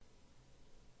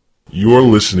You're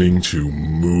listening to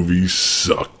Movie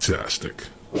Sucktastic.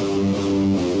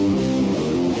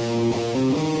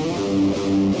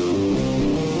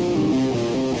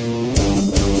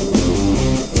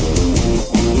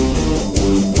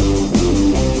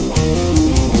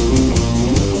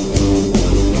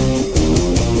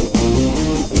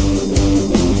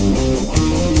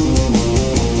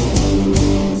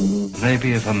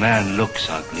 Maybe if a man looks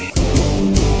ugly,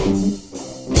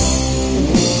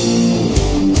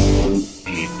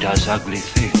 he does ugly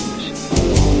things.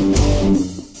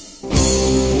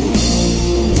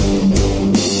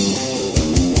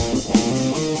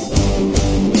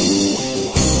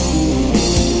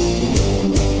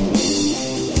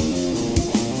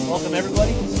 Welcome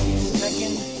everybody to the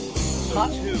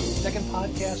second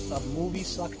podcast of Movie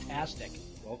Sucktastic.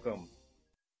 Welcome.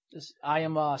 I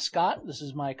am Scott. This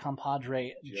is my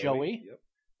compadre Joey. Yep.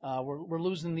 We're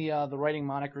losing the writing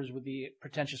monikers with the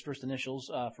pretentious first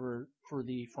initials for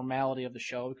the formality of the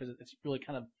show because it's really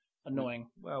kind of annoying.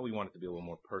 Well, we want it to be a little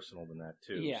more personal than that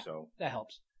too. Yeah, So that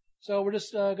helps. So we're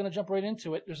just going to jump right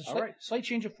into it. There's a slight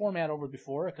change of format over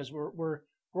before because we're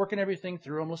working everything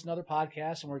through. I'm listening to other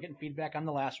podcasts and we're getting feedback on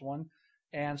the last one.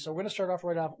 And so we're going to start off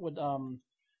right off with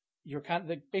your kind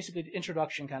of basically the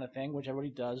introduction kind of thing, which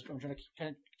everybody does. But I'm trying to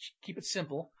kind of keep it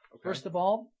simple. Okay. First of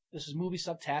all, this is Movie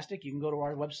Sucktastic. You can go to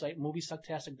our website,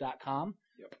 moviesucktastic.com.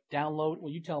 Yep. Download.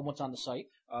 Well, you tell them what's on the site.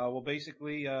 Well,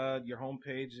 basically, your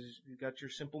homepage is you got your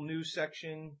simple news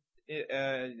section.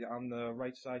 On the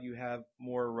right side, you have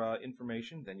more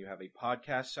information. Then you have a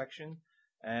podcast section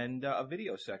and a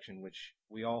video section, which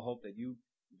we all hope that you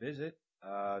visit.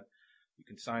 You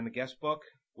can sign the guest book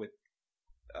with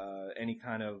any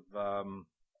kind of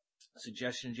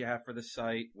suggestions you have for the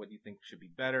site, what you think should be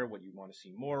better, what you want to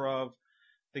see more of,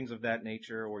 things of that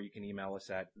nature, or you can email us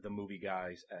at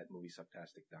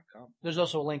themovieguys@moviesucktastic.com. There's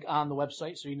also a link on the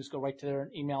website, so you can just go right to there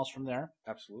and email us from there.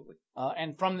 Absolutely.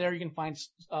 And from there, you can find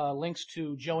links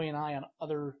to Joey and I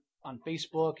on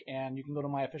Facebook, and you can go to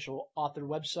my official author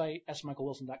website,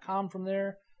 smichaelwilson.com from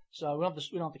there. So we don't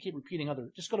have to keep repeating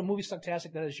just go to Movie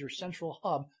Sucktastic. That is your central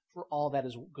hub for all that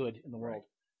is good in the world.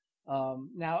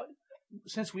 Now,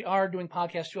 since we are doing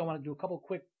podcasts too, I want to do a couple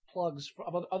quick plugs for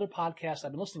other podcasts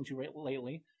I've been listening to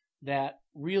lately that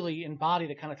really embody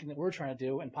the kind of thing that we're trying to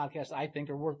do, and podcasts I think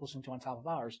are worth listening to on top of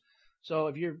ours. So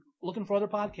if you're looking for other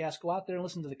podcasts, go out there and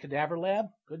listen to the Cadaver Lab.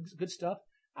 Good stuff.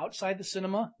 Outside the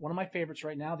Cinema, one of my favorites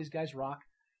right now. These guys rock.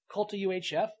 Cult of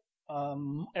UHF.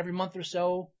 Every month or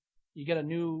so, you get a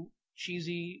new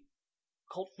cheesy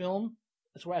cult film.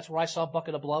 That's where I saw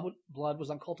Bucket of Blood. Blood was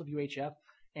on Cult of UHF.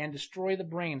 And Destroy the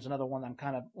Brains, another one I'm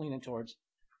kind of leaning towards.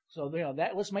 So,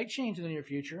 that list might change in the near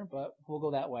future, but we'll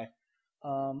go that way.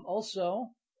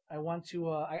 Also, I want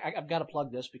to, I've got to plug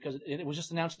this because it was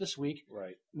just announced this week.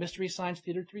 Right. Mystery Science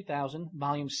Theater 3000,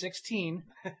 Volume 16,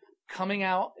 coming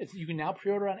out. You can now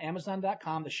pre-order on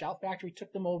Amazon.com. The Shout Factory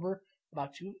took them over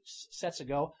about 2 sets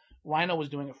ago. Rhino was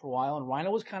doing it for a while, and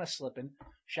Rhino was kind of slipping.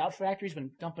 Shout Factory's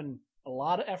been dumping a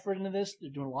lot of effort into this. They're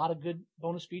doing a lot of good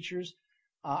bonus features.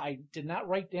 I did not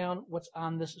write down what's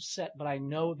on this set, but I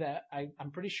know that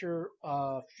I'm pretty sure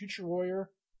Future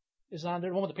Warrior is on there,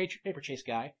 the one with the paper chase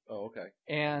guy. Oh, okay.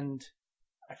 And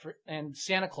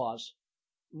Santa Claus,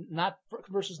 not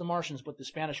versus the Martians, but the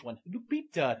Spanish one.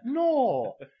 Lupita,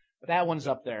 no, that one's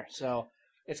up there. So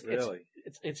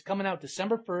it's coming out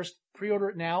December 1st. Pre-order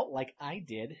it now, like I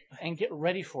did, and get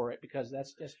ready for it because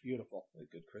that's beautiful. A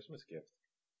good Christmas gift.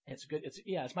 It's good.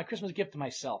 It's my Christmas gift to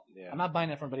myself. Yeah. I'm not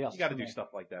buying it for everybody else. You got to do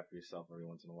stuff like that for yourself every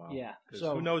once in a while. Yeah. Because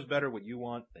who knows better what you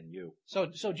want than you? So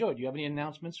Joey, do you have any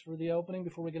announcements for the opening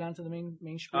before we get on to the main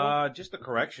spiel? Just the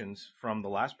corrections from the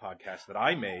last podcast that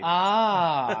I made.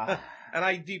 And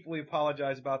I deeply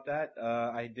apologize about that.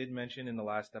 I did mention in the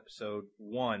last episode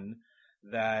 1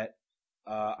 that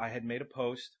I had made a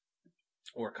post,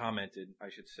 or commented,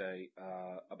 I should say,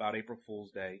 about April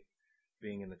Fool's Day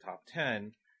being in the top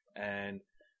 10, and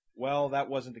well, that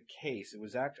wasn't the case. It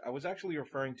was I was actually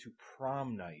referring to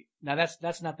Prom Night. Now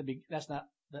that's not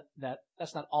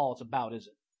all it's about, is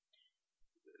it?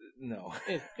 No.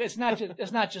 It's not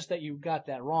just that you got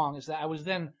that wrong. It's that I was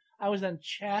then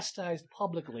chastised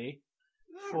publicly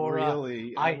for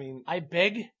really. I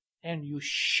beg and you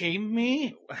shame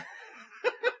me.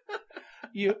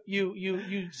 You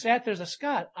sat there's a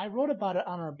Scott. I wrote about it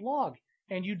on our blog,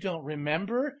 and you don't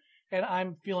remember. And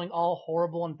I'm feeling all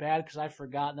horrible and bad because I've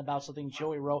forgotten about something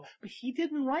Joey wrote, but he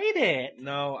didn't write it.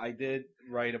 No, I did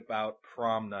write about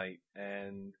Prom Night,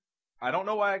 and I don't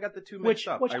know why I got the two mixed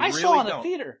up. Which I really saw in don't. the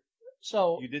theater.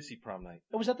 So You did see Prom Night.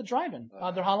 It was at the drive-in,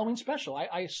 their Halloween special.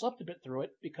 I slept a bit through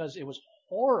it because it was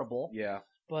horrible. Yeah.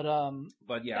 But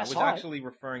But yeah, I I was saw it. actually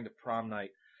referring to Prom Night.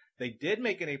 They did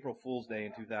make an April Fool's Day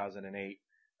in 2008,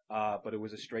 but it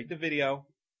was a straight-to-video,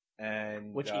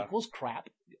 and which equals crap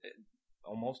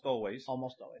almost always.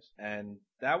 almost always. And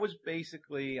that was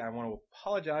basically, I want to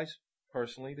apologize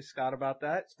personally to Scott about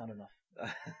that. It's not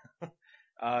enough.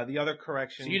 The other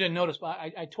correction. So you didn't notice, but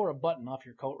I tore a button off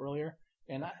your coat earlier,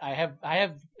 and I have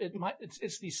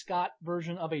it's the Scott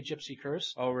version of a Gypsy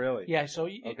Curse. Oh, really? Yeah, so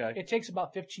Okay. it takes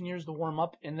about 15 years to warm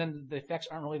up, and then the effects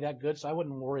aren't really that good, so I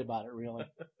wouldn't worry about it really.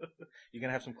 You're going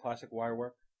to have some classic wire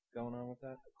work going on with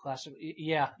that? Classic,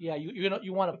 yeah.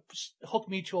 You want to hook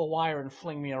me to a wire and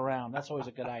fling me around. That's always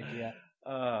a good idea.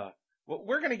 Well,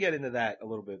 we're going to get into that a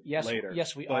little bit later.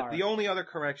 Yes, we but are. The only other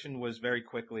correction was very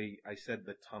quickly, I said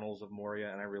the tunnels of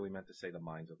Moria, and I really meant to say the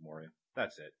mines of Moria.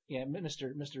 That's it. Yeah,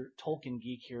 Mr. Tolkien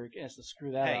geek here has to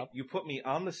screw that Hey, up. you put me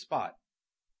on the spot.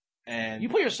 And You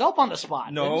put yourself on the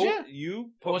spot, no, didn't you? you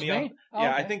It put was me on. me? Oh, Yeah,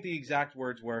 okay. I think the exact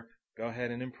words were, go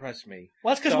ahead and impress me.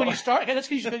 Well, that's because So- when you start, that's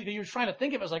because you're trying to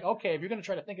think of it. It's like, okay, if you're going to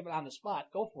try to think of it on the spot,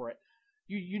 go for it.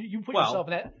 You put Well, yourself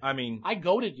in that. I mean, I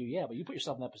goaded you, yeah, but you put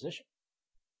yourself in that position.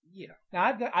 yeah. Now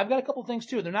I've got a couple things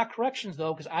too. They're not corrections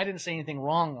though, because I didn't say anything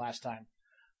wrong last time.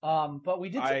 But we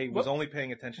did. I was only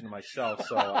paying attention to myself,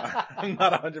 so I'm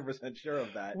not 100% sure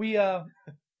of that. We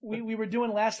were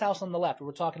doing Last House on the Left. We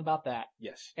were talking about that,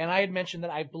 Yes. and I had mentioned that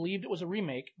I believed it was a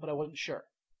remake, but I wasn't sure.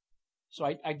 So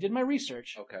I did my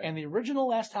research. Okay. And the original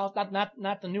Last House,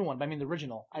 not the new one, but I mean the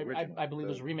original. Original. I believe it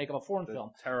was a remake of a foreign The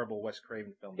film. terrible Wes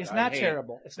Craven film. that It's I not hate,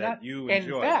 terrible. It's that not. you And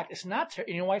enjoy. in fact, it's not.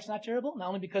 You know why it's not terrible? Not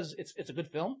only because it's a good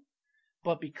film,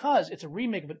 but because it's a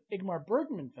remake of an Ingmar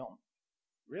Bergman film.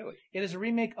 Really? It is a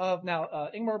remake of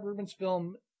Ingmar Bergman's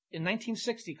film in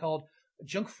 1960 called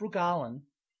Jungfrugalen.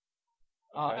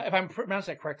 Okay. If I'm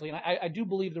pronouncing that correctly, and I do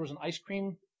believe there was an ice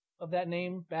cream of that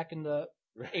name back in the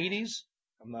 80s,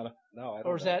 I'm not no, I don't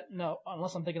or is know. that no?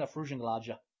 Unless I'm thinking of Frugenglage.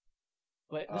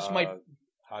 But this might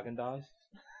Haagen-Dazs?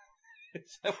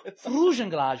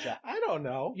 Frugenglage. I don't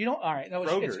know. You don't. All right. No,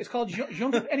 Kroger. it's called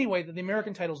Jung. Anyway, the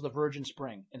American title is The Virgin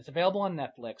Spring, and it's available on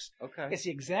Netflix. Okay. It's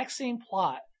the exact same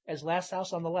plot as Last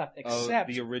House on the Left, except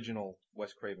the original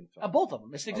Wes Craven film. both of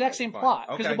them. It's the exact Okay, same fine. plot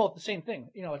because Okay. they're both the same thing.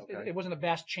 You know, Okay. it wasn't a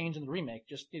vast change in the remake.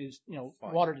 Just it is, Fine.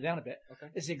 watered it down a bit.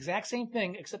 Okay. It's the exact same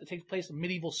thing except it takes place in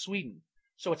medieval Sweden.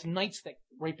 So it's knights that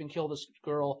rape and kill this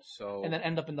girl So and then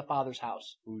end up in the father's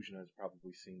house. Bujna has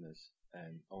probably seen this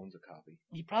and owns a copy.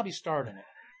 He probably starred in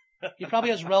it. He probably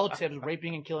has relatives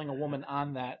raping and killing a woman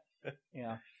on that.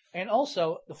 Yeah. And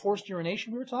also the forced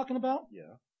urination we were talking about.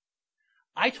 Yeah.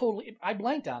 I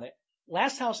blanked on it.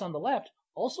 Last House on the Left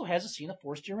also has a scene of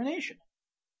forced urination.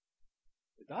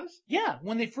 It does? Yeah,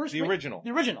 when they first The original.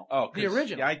 The original. Oh, the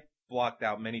original. Yeah, I blocked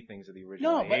out many things of the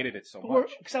original. No, I but hated it so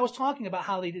much. because I was talking about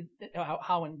how they did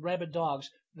how in Rabid Dogs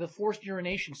the forced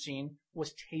urination scene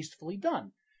was tastefully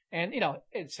done, and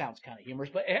it sounds kind of humorous,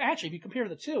 but actually if you compare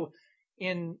the two,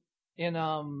 in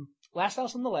Last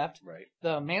House on the Left, Right.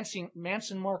 the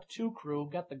Manson Mark II crew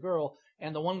got the girl,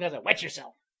 and the one guy's like, wet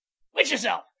yourself,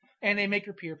 and they make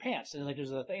her pee her pants, and like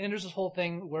there's a thing, and there's this whole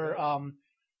thing where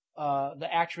the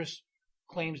actress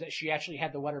claims that she actually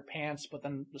had to wet her pants, but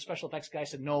then the special effects guy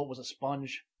said no, it was a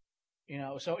sponge.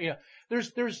 So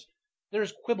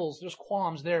there's quibbles, there's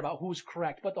qualms there about who's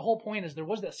correct, but the whole point is there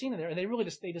was that scene in there, and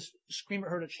they just scream at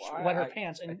her to wet her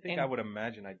pants. And I think I would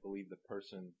imagine I'd believe the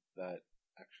person that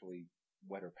actually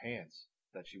wet her pants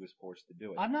that she was forced to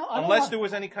do it. Unless there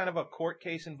was any kind of a court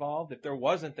case involved. If there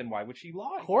wasn't, then why would she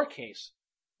lie? Court case.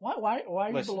 Why are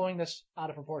you Listen, blowing this out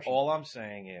of proportion? All I'm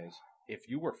saying is, if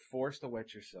you were forced to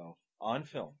wet yourself on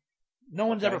film, no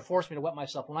one's okay. ever forced me to wet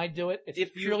myself. When I do it,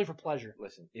 it's purely for pleasure.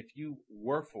 Listen, if you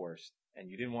were forced and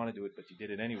you didn't want to do it, but you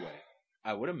did it anyway,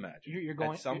 I would imagine You're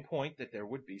going, at some point that there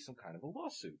would be some kind of a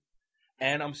lawsuit.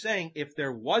 And I'm saying if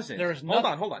there wasn't, hold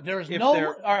on. There's All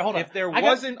right, hold on. If there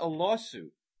wasn't a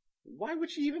lawsuit, why would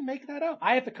she even make that up?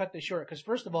 I have to cut this short because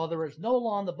first of all, there is no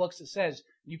law in the books that says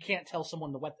you can't tell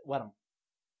someone to wet them.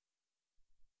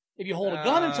 If you hold a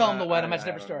gun and tell them to wet them, that's a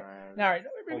different story. Now, all right,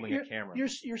 Holding a camera.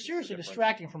 You're seriously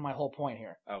distracting from my whole point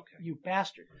here. Okay. You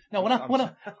bastard. No,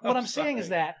 what I'm saying is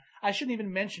that I shouldn't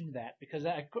even mention that because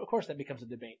of course that becomes a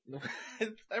debate.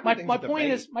 My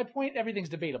point. Everything's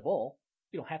debatable.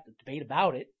 You don't have to debate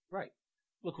about it. Right.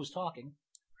 Look who's talking.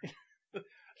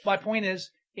 My point is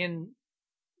in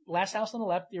Last House on the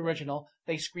Left, the original,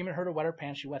 they scream at her to wet her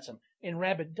pants. She wets them. In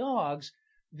Rabid Dogs,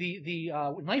 the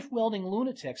knife wielding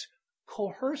lunatics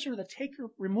coerce her to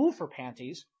remove her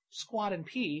panties, squat and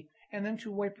pee, and then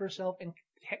to wipe herself and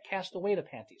cast away the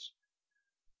panties.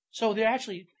 So they're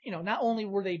actually, not only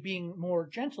were they being more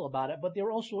gentle about it, but they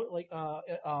were also like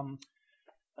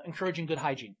encouraging good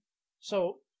hygiene.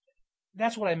 So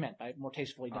that's what I meant by more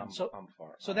tastefully done. I'm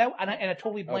far. So that, and I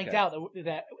totally blanked Okay. out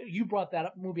that you brought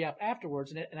that movie up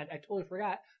afterwards, and I totally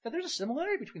forgot that there's a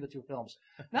similarity between the two films.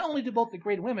 Not only do both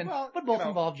degrade women, Well, but both you know,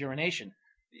 involve urination.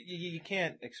 You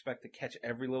can't expect to catch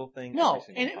every little thing. No, every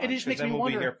single and time, it just 'cause makes then me we'll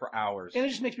wonder. be here for hours. And it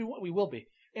just makes me, we will be.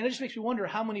 And it just makes me wonder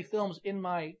how many films in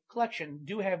my collection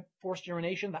do have forced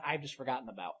urination that I've just forgotten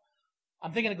about.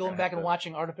 I'm thinking of going back and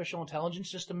watching Artificial Intelligence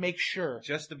just to make sure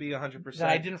Just to be 100%. that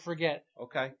I didn't forget.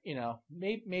 Okay. You know,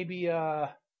 maybe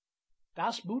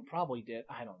Das Boot probably did.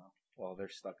 I don't know. Well, they're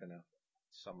stuck in a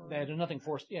summer. There's nothing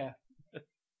forced. Yeah.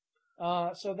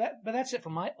 But that's it for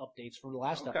my updates for the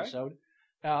last Okay. episode.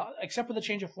 Except for the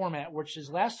change of format, which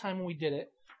is last time when we did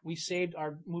it, we saved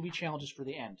our movie challenges for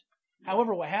the end.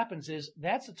 However, what happens is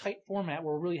that's a tight format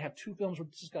where we really have two films we're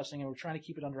discussing, and we're trying to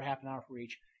keep it under half an hour for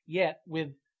each. Yet,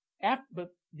 but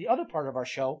the other part of our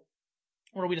show,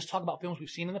 where we just talk about films we've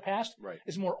seen in the past, Right.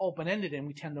 is more open-ended, and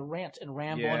we tend to rant and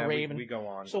ramble Yeah, and rave. we go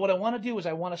on. So what I want to do is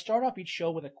I want to start off each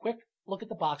show with a quick look at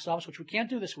the box office, which we can't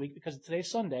do this week because today's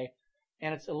Sunday,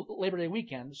 and it's a Labor Day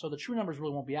weekend, so the true numbers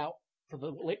really won't be out for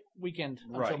the weekend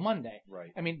until Right. Monday.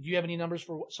 Right. I mean, do you have any numbers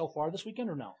for so far this weekend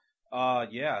or no?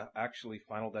 Yeah, actually,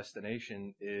 Final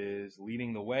Destination is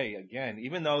leading the way again,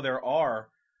 even though there are,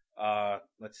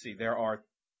 there are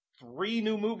 3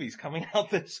 new movies coming out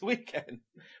this weekend.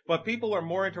 But people are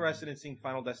more interested in seeing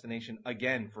Final Destination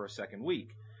again for a second week.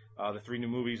 The 3 new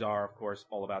movies are, of course,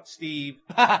 All About Steve,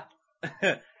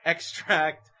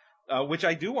 Extract, which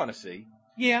I do want to see,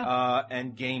 Yeah.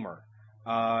 and Gamer.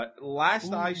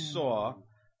 Last I saw,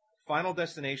 Final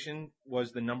Destination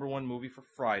was the #1 movie for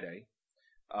Friday.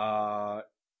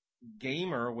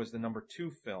 Gamer was the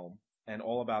 #2 film, and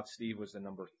All About Steve was the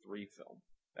 #3 film.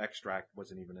 Extract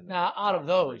wasn't even in the Now, out of top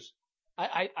those,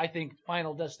 I think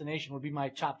Final Destination would be my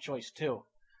top choice too.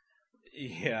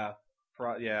 3. Yeah,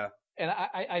 yeah. And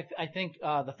I think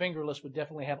the Fingerless would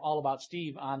definitely have All About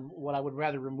Steve on what I would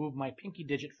rather remove my pinky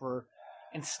digit for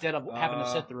instead of having to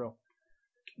sit through.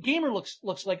 Gamer looks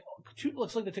like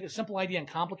they took a simple idea and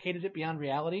complicated it beyond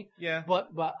reality. Yeah. But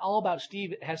All About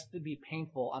Steve it has to be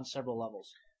painful on several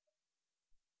levels.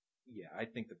 Yeah, I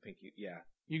think the pinky. Yeah.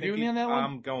 You agree with me on that one?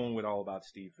 I'm going with All About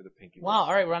Steve for the pinky. Wow. list.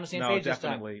 All right, we're on the same No, page this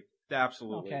time. definitely,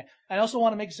 absolutely. Okay. I also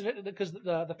want to make it because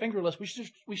the Fingerless. We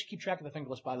should keep track of the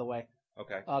Fingerless, by the way.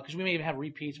 Okay. Because we may even have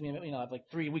repeats. We may, have like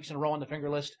 3 weeks in a row on the finger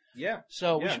list. Yeah.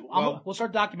 So Yeah, we'll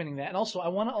start documenting that. And also, I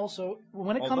want to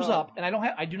when it comes up, and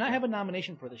I do not have a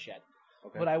nomination for this yet.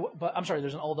 Okay. But I'm sorry.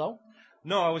 There's an although.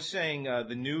 No, I was saying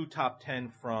the new top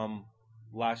 10 from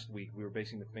last week. We were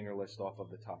basing the finger list off of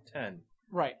the top 10.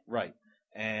 Right. Right.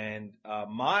 And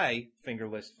my finger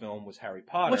list film was Harry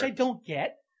Potter. Which I don't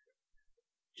get.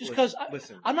 Just because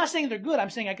Listen. I'm not saying they're good. I'm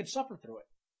saying I could suffer through it.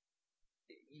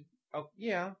 Oh,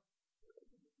 yeah.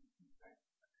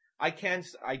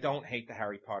 I don't hate the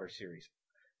Harry Potter series,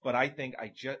 but I think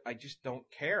I just don't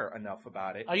care enough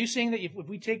about it. Are you saying that if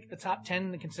we take the top 10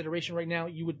 into consideration right now,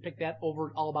 you would pick that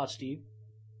over All About Steve?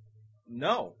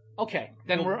 No. Okay,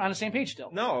 then Well, we're on the same page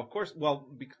still. No, of course. Well,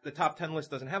 the top 10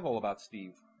 list doesn't have All About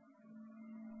Steve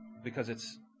because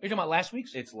it's You're talking about last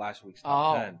week's? last week's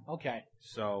top Oh, 10. okay.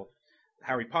 So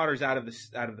Harry Potter's out of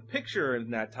the picture in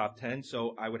that top 10,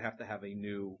 so I would have to have a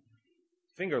new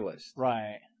finger list.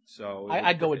 Right. So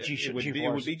I'd go with It would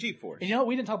G-Force. be G-Force. And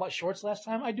we didn't talk about shorts last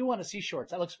time. I do want to see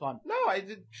shorts. That looks fun. No,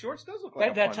 Shorts does look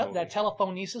like That a fun movie. that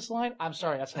telephonesis line. I'm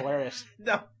sorry, that's hilarious.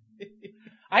 No,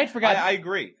 I had forgotten. I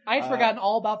agree. I had forgotten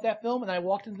all about that film, and then I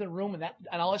walked into the room,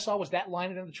 and all I saw was that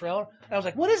line in the trailer, and I was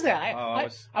like, "What is that?"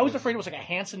 I was afraid it was like a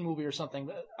Hanson movie or something.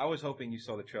 I was hoping you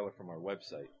saw the trailer from our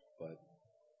website, but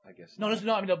I guess No,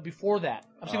 I mean before that.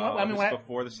 I'm saying,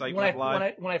 before the site when went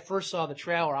live. I first saw the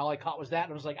trailer, all I caught was that,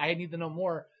 and I was like, I need to know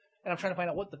more, and I'm trying to find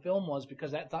out what the film was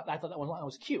because I thought that one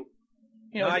was cute.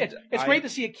 It's great to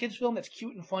see a kids film that's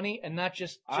cute and funny, and not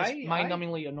just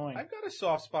mind-numbingly annoying. I've got a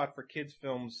soft spot for kids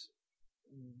films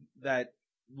that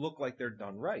look like they're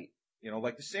done right.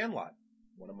 Like The Sandlot,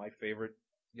 one of my favorite,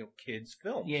 kids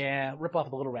films. Yeah, rip off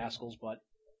the Little Rascals, but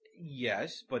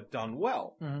Yes, but done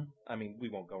well. Mhm. I mean, we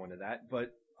won't go into that,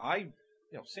 but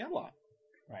Sandlot.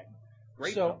 right.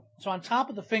 Great So film. so on top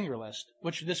of the finger list,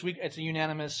 which this week it's a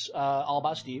unanimous All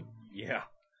About Steve. Yeah,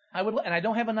 I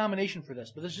don't have a nomination for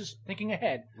this, but this is just thinking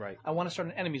ahead. right. I want to start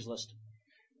an enemies list.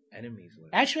 Enemies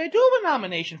list. Actually, I do have a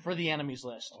nomination for the enemies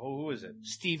list. Oh, who is it?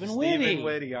 Stephen Stephen Whitty.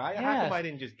 Whitty. How Yes. come I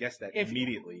didn't just guess that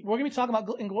immediately? We're going to be talking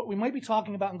about. We might be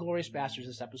talking about Inglourious Bastards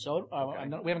this episode. Okay.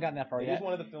 We haven't gotten that far It yet. is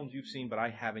one of the films you've seen, but I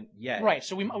haven't yet. Right.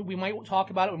 So we might talk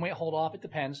about it. We might hold off. It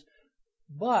depends.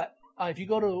 But if you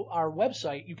go to our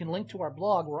website, you can link to our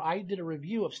blog where I did a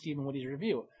review of Stephen Whitty's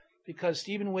review. because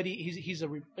Stephen Whitty, he's a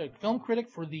film critic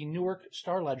for the Newark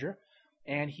Star-Ledger,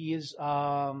 and he is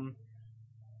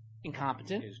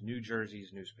incompetent. Is New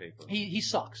Jersey's newspaper. He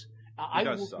sucks. He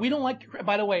does suck. We don't like.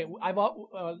 By the way,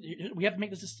 we have to make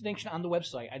this distinction on the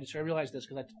website. I just realized this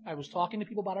because I was talking to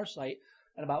people about our site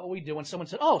and about what we do, and someone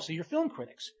said, "Oh, so you're film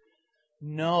critics?"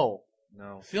 No,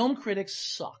 film critics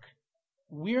suck.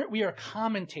 We are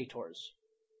commentators.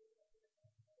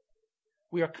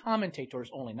 We are commentators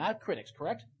only, not critics.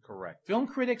 Correct? Correct. Film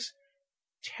critics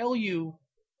tell you,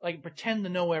 like, pretend to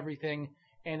know everything,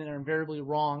 and they're invariably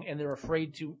wrong, and they're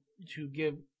afraid to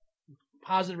give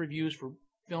positive reviews for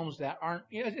films that aren't.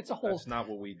 It's a whole. That's not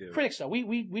what we do. Critics, though,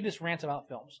 we just rant about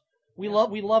films. We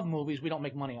love movies. We don't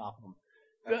make money off of them.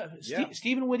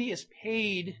 Stephen Whitty is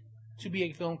paid to be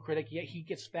a film critic, yet he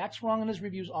gets facts wrong in his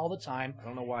reviews all the time. I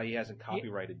don't know why he hasn't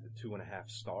copyrighted the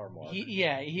 2.5-star mark.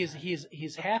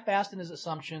 He's half-assed in his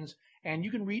assumptions, and you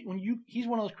can read he's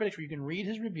one of those critics where you can read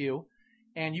his review,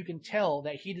 and you can tell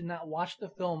that he did not watch the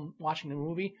film watching the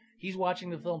movie. He's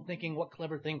watching the film thinking, what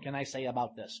clever thing can I say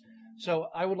about this? So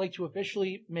I would like to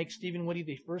officially make Stephen Whitty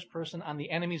the first person on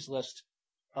the enemies list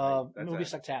of Movie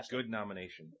Sucktastic. Good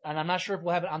nomination. And I'm not sure if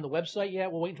we'll have it on the website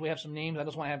yet. We'll wait until we have some names. I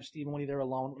just want to have Stephen Whitty there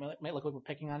alone. It might look like we're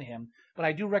picking on him. But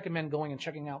I do recommend going and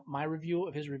checking out my review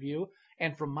of his review.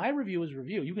 And from my review,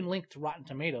 you can link to Rotten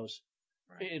Tomatoes.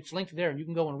 Right. It's linked there, and you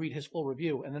can go and read his full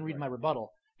review and then read my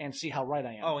rebuttal and see how right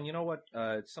I am. Oh, and you know what?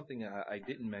 It's something I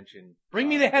didn't mention. Bring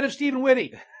me the head of Stephen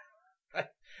Whitty.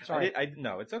 Sorry.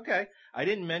 No, it's okay. I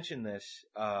didn't mention this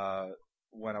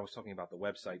when I was talking about the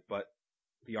website, but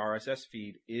the RSS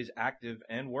feed is active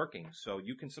and working, so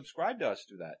you can subscribe to us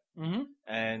through that. Mm-hmm.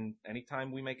 And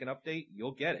anytime we make an update,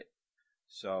 you'll get it.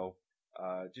 So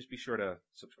just be sure to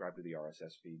subscribe to the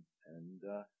RSS feed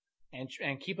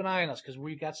and keep an eye on us because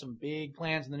we've got some big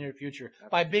plans in the near future. Absolutely.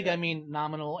 By big, I mean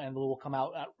nominal, and will come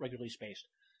out regularly spaced.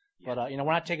 Yeah. But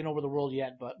we're not taking over the world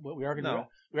yet. But we are going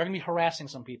to be harassing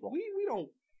some people. We don't.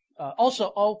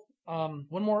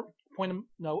 One more point of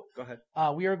note. Go ahead.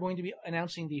 We are going to be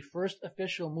announcing the first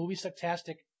official Movie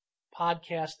Sucktastic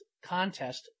podcast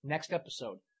contest next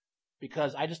episode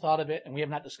because I just thought of it and we have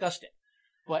not discussed it.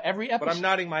 But every episode. But I'm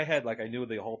nodding my head like I knew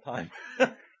the whole time.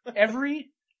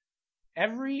 every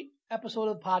episode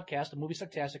of the podcast, of Movie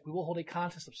Sucktastic, we will hold a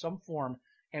contest of some form,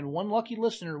 and one lucky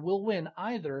listener will win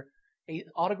either an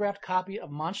autographed copy of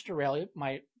Monsteralia,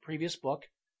 my previous book,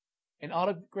 an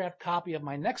autographed copy of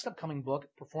my next upcoming book,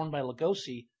 performed by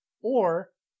Lugosi, or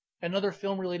another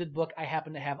film-related book I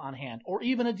happen to have on hand, or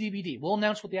even a DVD. We'll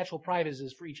announce what the actual prize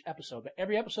is for each episode, but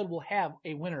every episode will have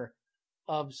a winner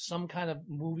of some kind of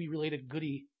movie-related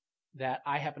goodie that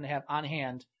I happen to have on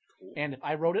hand, and if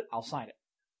I wrote it, I'll sign it.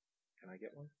 Can I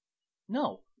get one?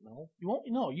 No. You won't.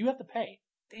 No, you have to pay.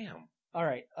 Damn. All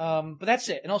right. But that's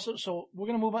it. And also, so we're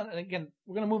going to move on. And again,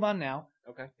 we're going to move on now.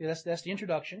 Okay. Yeah, that's the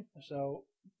introduction. So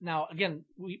now, again,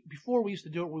 before we used to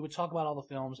do it, we would talk about all the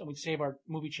films and we'd save our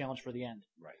movie challenge for the end.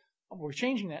 Right. We're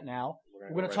changing that now.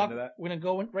 We're going to talk. We're going to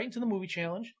go right into the movie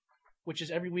challenge, which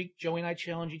is every week Joey and I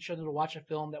challenge each other to watch a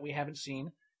film that we haven't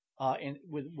seen, and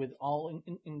with all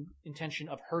in intention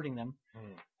of hurting them.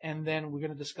 And then we're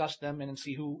going to discuss them and then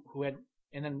see who had,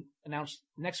 and then announce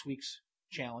next week's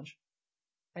challenge.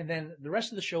 And then the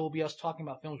rest of the show will be us talking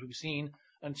about films we've seen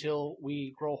until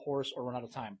we grow hoarse or run out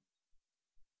of time.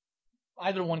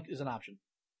 Either one is an option.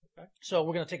 Okay. So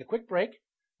we're going to take a quick break.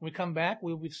 When we come back,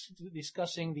 we'll be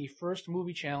discussing the first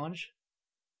movie challenge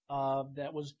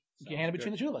that was handed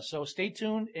between the two of us. So stay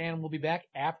tuned, and we'll be back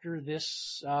after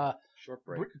this short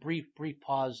break. Brief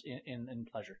pause in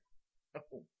pleasure.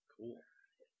 Oh, cool.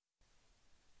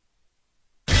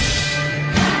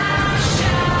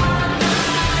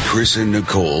 Chris and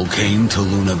Nicole came to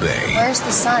Luna Bay. Where's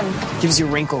the sun? Gives you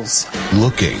wrinkles.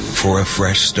 Looking for a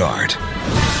fresh start.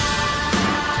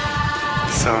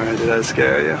 Sorry, did I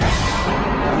scare you?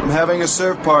 I'm having a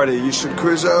surf party. You should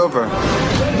cruise over.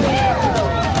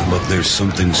 But there's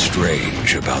something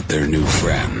strange about their new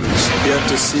friends. You have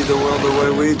to see the world the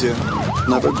way we do.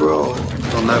 Never grow old.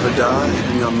 You'll never die,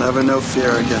 and you'll never know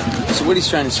fear again. So what he's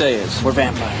trying to say is, we're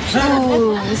vampires.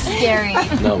 Ooh, scary.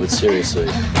 No, but seriously.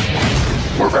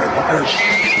 We're vampires.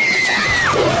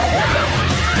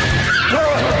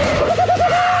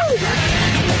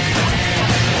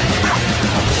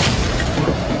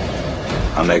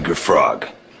 I'm Edgar Frog,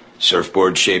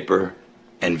 surfboard shaper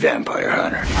and vampire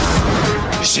hunter.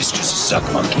 Your sister's a suck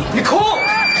monkey. Nicole!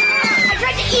 I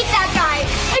tried to eat that guy.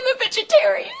 I'm a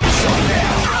vegetarian.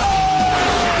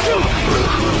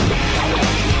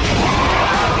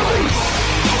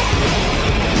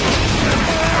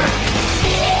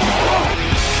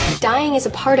 Dying is a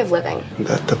part of living.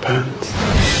 That depends.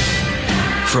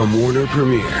 From Warner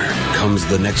Premiere comes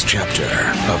the next chapter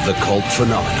of the cult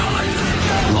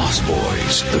phenomenon, Lost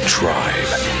Boys, The Tribe,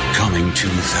 coming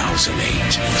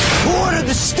 2008. Who ordered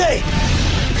the steak?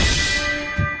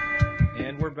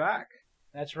 And we're back.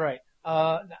 That's right.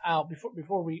 Now,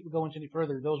 before we go into any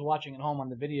further, those watching at home on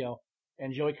the video,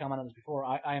 and Joey commented on this before,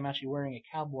 I am actually wearing a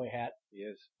cowboy hat. He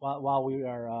is. While we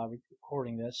are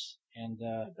recording this, and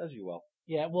it does you well.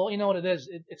 Yeah, well, you know what it is.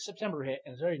 It's September hit,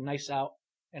 and it's very nice out.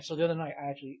 And so the other night, I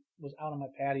actually was out on my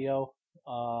patio,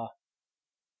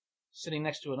 sitting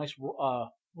next to a nice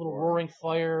little roaring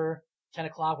fire, 10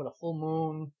 o'clock with a full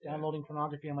moon, downloading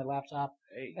pornography on my laptop.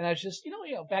 Hey. And I was just,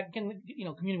 back in,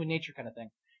 communing with nature kind of thing.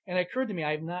 And it occurred to me,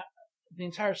 the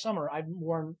entire summer, I've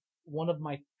worn one of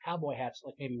my cowboy hats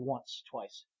like maybe once,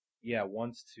 twice. Yeah,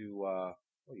 once to,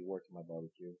 you wore it to my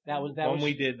barbecue. That was when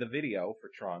we did the video for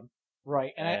Tron.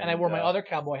 Right, and I wore my other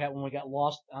cowboy hat when we got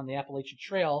lost on the Appalachian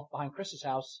Trail behind Chris's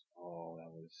house. Oh, that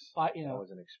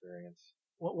was an experience.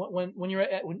 When you're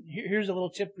here's a little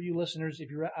tip for you listeners: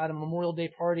 if you're at a Memorial Day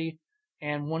party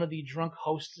and one of the drunk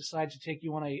hosts decides to take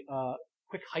you on a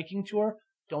quick hiking tour,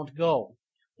 don't go.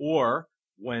 Or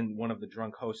when one of the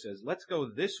drunk hosts says, "Let's go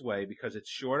this way because it's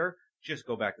shorter," just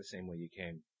go back the same way you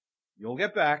came. You'll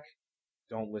get back.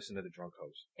 Don't listen to the drunk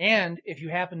host. And if you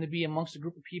happen to be amongst a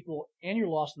group of people and you're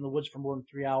lost in the woods for more than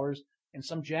 3 hours, and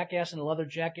some jackass in a leather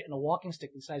jacket and a walking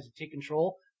stick decides to take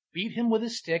control, beat him with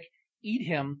his stick, eat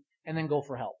him, and then go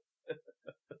for help.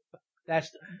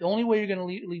 That's the only way you're going to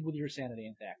leave with your sanity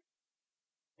intact.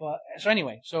 But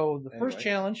so the first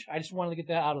challenge, I just wanted to get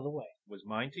that out of the way. Was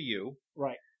mine to you.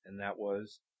 Right. And that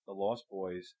was The Lost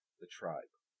Boys, The Tribe.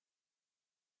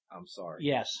 I'm sorry.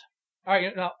 Yes. All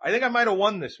right, now I think I might have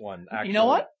won this one. Actually, you know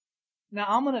what? Now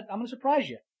I'm gonna surprise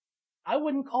you. I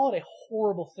wouldn't call it a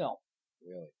horrible film.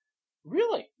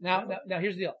 Really? Now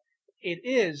here's the deal. It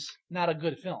is not a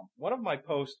good film. One of my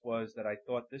posts was that I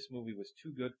thought this movie was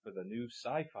too good for the new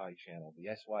Sci-Fi channel,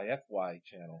 the SYFY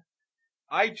channel.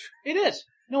 It is.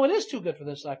 No, it is too good for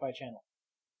the Sci-Fi channel,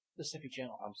 the Sci-Fi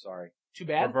channel. I'm sorry. Too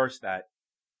bad. Reverse that,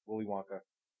 Willy Wonka.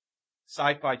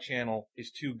 Sci-Fi channel is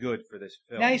too good for this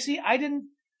film. Now you see,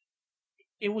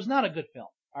 it was not a good film.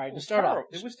 All right, to start off.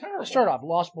 It was terrible. To start off,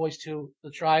 Lost Boys 2,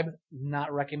 The Tribe,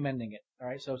 not recommending it. All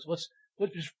right, so let's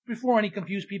before any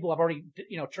confused people, I've already,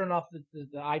 turned off the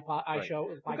iPod, Right. iShow.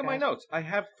 Look at my notes. I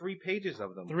have 3 pages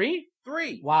of them. 3?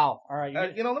 3. Wow. All right.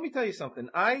 Let me tell you something.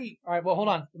 All right, well, hold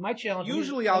on. My challenge.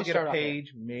 Usually I'll get a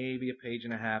page, maybe a page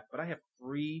and a half, but I have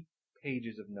 3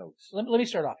 pages of notes. Let me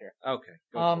start off here. Okay,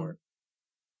 go for it.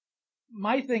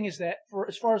 My thing is that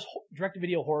as far as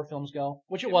direct-to-video horror films go,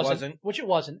 which it wasn't.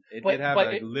 It did have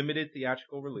a limited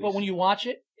theatrical release. But when you watch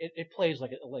it, it plays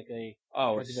like a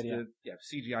it's video.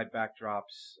 CGI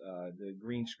backdrops, the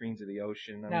green screens of the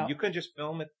ocean. I Now, mean, you couldn't just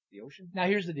film at the ocean. Now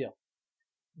here's the deal.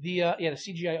 The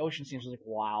CGI ocean scenes was like,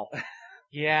 wow.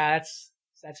 Yeah, that's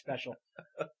special.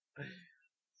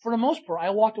 For the most part, I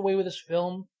walked away with this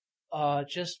film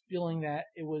just feeling that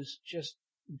it was just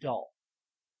dull.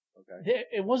 Okay.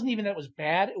 It wasn't even that it was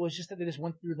bad. It was just that they just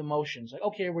went through the motions. Like,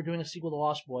 okay, we're doing a sequel to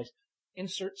Lost Boys.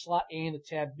 Insert slot A into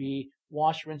tab B.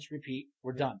 Wash, rinse, repeat.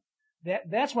 We're done.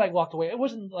 That's why I walked away. It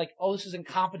wasn't like, oh, this is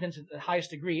incompetence at the highest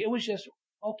degree. It was just,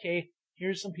 okay,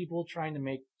 here's some people trying to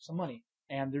make some money.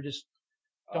 And they're just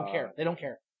don't care. They don't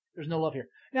care. There's no love here.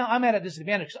 Now, I'm at a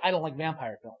disadvantage because I don't like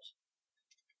vampire films.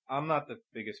 I'm not the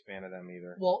biggest fan of them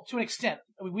either. Well, to an extent.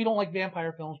 I mean, we don't like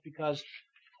vampire films because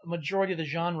the majority of the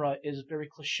genre is very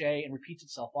cliche and repeats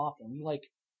itself often.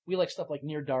 We like stuff like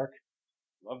Near Dark.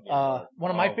 Love Near Dark.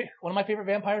 One of my favorite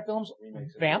vampire films.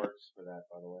 Remakes Vamp. Works for that,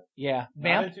 by the way. Yeah,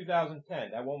 Vamp. Vamp. Not in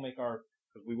 2010. That won't make because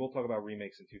we will talk about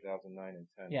remakes in 2009 and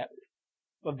 10. Yeah,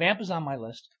 but Vamp is on my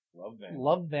list.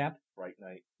 Love Vamp.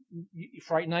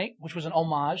 Fright Night, which was an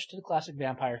homage to the classic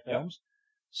vampire films. Yep.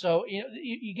 So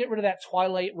you get rid of that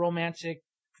Twilight romantic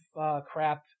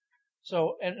crap.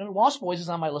 So, and Lost Boys is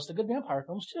on my list of good vampire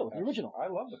films too, the original. I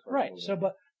love the first Right. movie. So,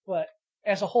 but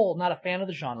as a whole, not a fan of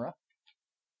the genre,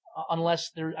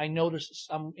 unless I notice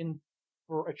I'm in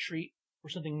for a treat for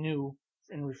something new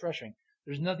and refreshing.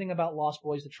 There's nothing about Lost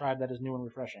Boys, The Tribe that is new and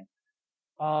refreshing.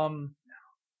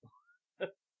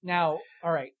 Now,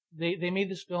 all right, they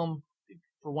made this film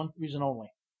for one reason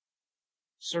only: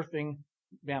 surfing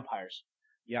vampires.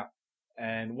 Yeah,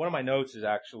 and one of my notes is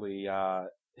actually.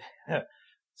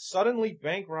 Suddenly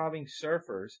bank robbing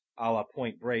surfers, a la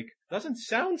Point Break, doesn't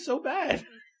sound so bad.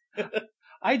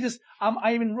 I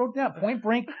even wrote down Point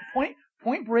Break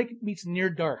meets Near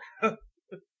Dark.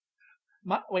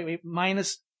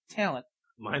 Minus talent.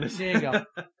 Minus. There you go.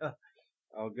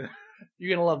 Oh, good.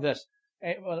 You're gonna love this.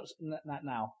 Well, not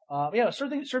now. Yeah,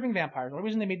 serving vampires. The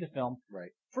reason they made the film.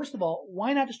 Right. First of all,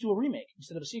 why not just do a remake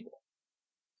instead of a sequel?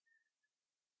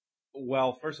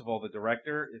 Well, first of all, the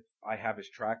director, if I have his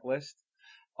track list,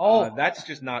 that's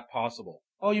just not possible.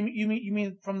 Oh, you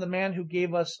mean from the man who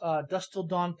gave us Dusk Till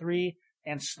Dawn 3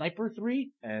 and Sniper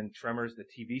 3? And Tremors, the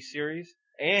TV series.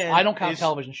 And I don't count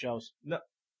television shows. No,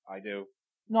 I do.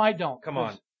 No, I don't. Come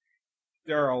on.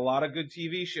 There are a lot of good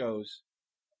TV shows,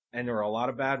 and there are a lot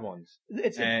of bad ones.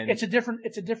 It's a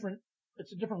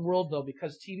different world though,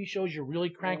 because TV shows you're really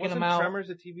cranking them out. Wasn't Tremors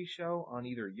a TV show on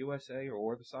either USA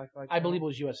or the Sci-Fi Channel? I believe it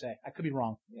was USA. I could be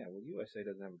wrong. Yeah, well, USA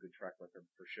doesn't have a good track record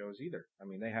for shows either. I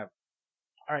mean, they have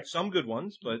all right, some good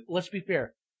ones, but let's be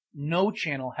fair. No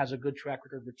channel has a good track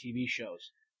record for TV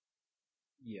shows.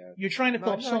 Yeah, you're trying to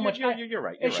fill up so much. You're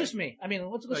right. It's just me. I mean,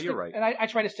 let's you're right. And I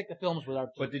try to stick to films with our.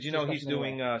 But did you know he's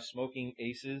doing Smoking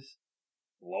Aces,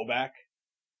 Blowback,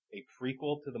 a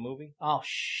prequel to the movie? Oh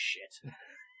shit!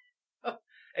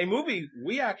 A movie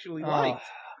we actually liked.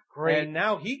 Great. And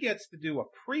now he gets to do a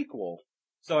prequel.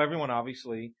 So everyone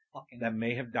obviously that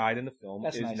may have died in the film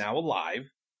is now alive.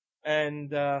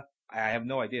 And I have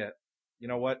no idea. You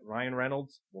know what? Ryan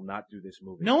Reynolds will not do this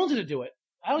movie. No one's going to do it.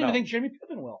 I don't even think Jeremy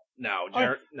Piven will. No,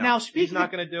 no. Now, he's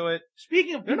not going to do it.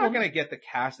 Speaking of they're not going to get the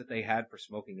cast that they had for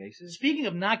Smoking Aces. Speaking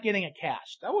of not getting a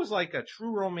cast. That was like a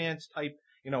True Romance type,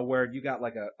 where you got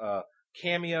like a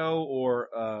cameo or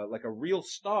like a real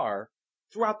star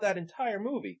throughout that entire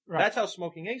movie. Right. That's how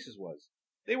Smoking Aces was.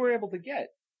 They were able to get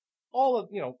all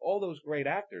those great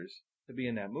actors to be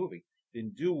in that movie.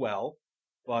 Didn't do well,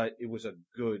 but it was a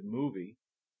good movie.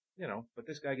 But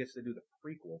this guy gets to do the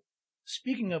prequel.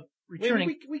 Speaking of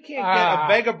returning, we can't get a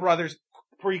Vega Brothers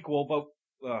prequel, but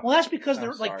well, that's because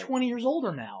they're like 20 years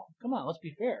older now. Come on, let's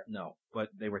be fair. No, but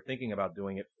they were thinking about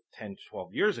doing it 10,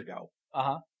 12 years ago.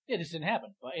 It just didn't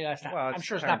happen. But it's not. Well, I'm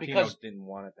sure it's Tarantino not because didn't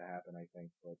want it to happen. I think,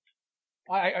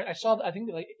 but I saw. I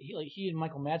think that he and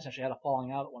Michael Madsen actually had a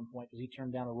falling out at one point because he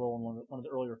turned down a role in one of the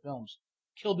earlier films.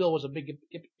 Kill Bill was a big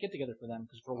get together for them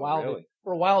because for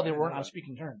a while they weren't on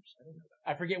speaking terms.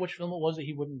 I forget which film it was that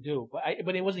he wouldn't do, but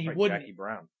it wasn't he wouldn't. Jackie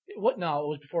Brown. No, it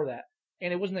was before that,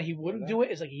 and it wasn't that he wouldn't do it.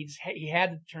 It's like he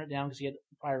had to turn it down because he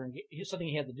had something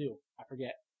he had to do. I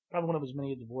forget. Probably one of his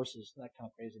many divorces, that kind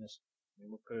of craziness.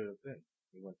 What could it have been?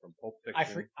 He went from Pulp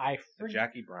Fiction to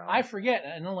Jackie Brown. I forget,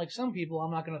 and unlike some people,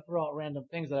 I'm not going to throw out random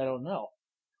things that I don't know.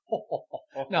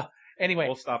 No, anyway,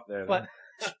 we'll stop there. But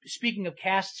speaking of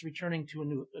casts returning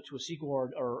to a sequel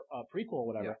or a prequel or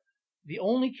whatever, the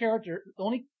only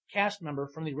cast member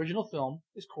from the original film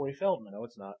is Corey Feldman. No,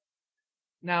 it's not.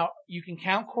 Now you can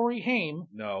count Corey Haim.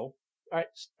 No. All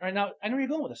right. Now I know where you're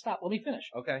going with this. Stop. Let me finish.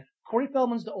 Okay. Corey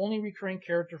Feldman's the only recurring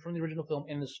character from the original film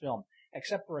in this film,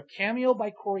 except for a cameo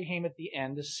by Corey Haim at the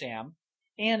end as Sam,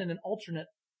 and in an alternate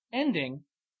ending,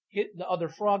 the other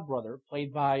Frog brother,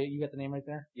 played by, you got the name right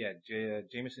there? Yeah,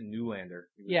 Jameson Newlander.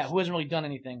 Who hasn't really done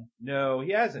anything. No,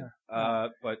 he hasn't. No.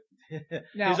 But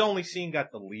now, his only scene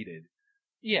got deleted.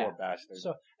 Yeah. Poor bastard.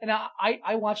 So, and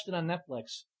I watched it on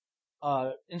Netflix,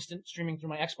 instant streaming through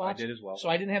my Xbox. I did as well. So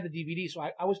I didn't have the DVD, so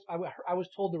I was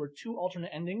told there were 2 alternate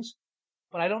endings,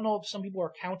 but I don't know if some people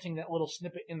are counting that little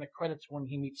snippet in the credits when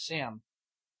he meets Sam.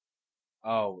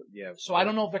 Oh, yeah. So I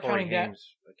don't know if they're counting that.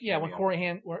 Yeah, when Corey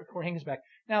Haim is back.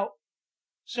 Now,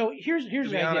 so here's the idea. To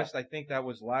be honest, I think that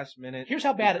was last minute. Here's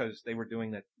how bad because they were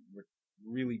doing that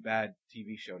really bad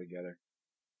TV show together.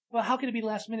 Well, how could it be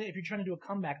last minute if you're trying to do a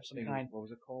comeback of some kind? What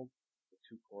was it called?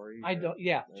 The 2 Corey? I don't.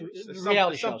 Yeah,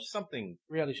 reality shows. Something.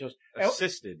 Reality shows.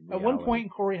 Assisted. At one point in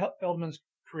Corey Feldman's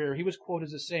career, he was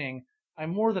quoted as saying, "I'm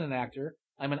more than an actor.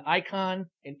 I'm an icon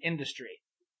in industry."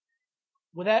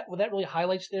 What that really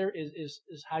highlights there is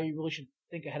how you really should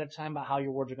think ahead of time about how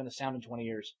your words are going to sound in 20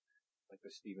 years. Like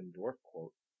the Stephen Dorff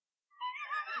quote.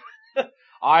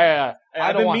 I've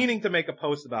been meaning to make a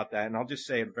post about that, and I'll just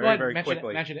say it very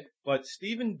quickly. Mention it. But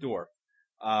Stephen Dorff,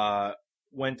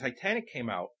 when Titanic came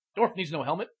out, Dorff needs no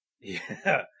helmet.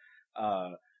 Yeah.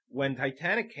 When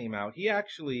Titanic came out, he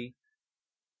actually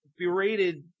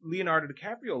berated Leonardo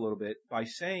DiCaprio a little bit by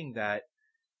saying that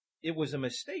it was a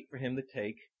mistake for him to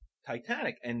take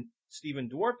Titanic, and Stephen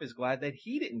Dorff is glad that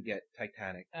he didn't get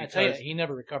Titanic. I tell you, he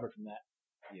never recovered from that.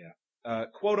 Yeah.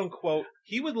 Quote unquote,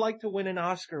 he would like to win an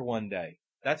Oscar one day.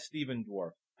 That's Stephen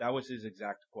Dorff. That was his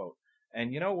exact quote.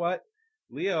 And you know what?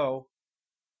 Leo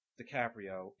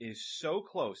DiCaprio is so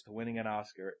close to winning an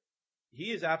Oscar. He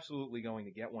is absolutely going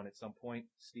to get one at some point.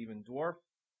 Stephen Dorff,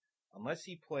 unless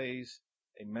he plays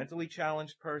a mentally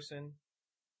challenged person,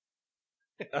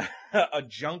 a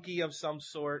junkie of some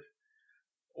sort,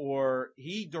 or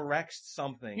he directs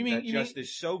something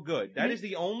is so good. That is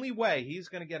the only way he's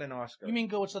going to get an Oscar. You mean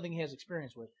go with something he has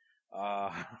experience with?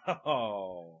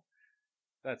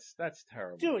 That's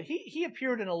terrible. Dude, he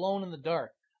appeared in Alone in the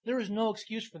Dark. There is no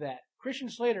excuse for that. Christian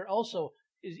Slater also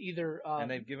is either... and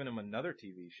they've given him another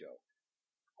TV show.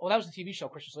 Oh, that was the TV show,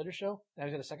 Christian Slater's show? That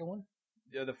was the second one?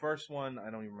 Yeah, the first one, I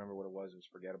don't even remember what it was. It was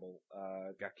forgettable.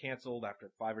 Got canceled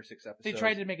after 5 or 6 episodes. They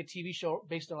tried to make a TV show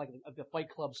based on like the Fight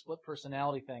Club split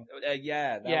personality thing. That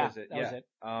was it. That was it.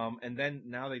 And then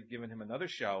now they've given him another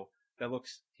show that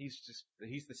looks, he's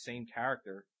the same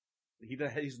character.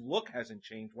 His look hasn't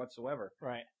changed whatsoever.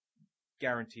 Right.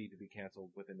 Guaranteed to be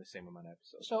canceled within the same amount of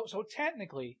episodes. So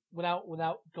technically, without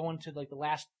going to like the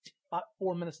last about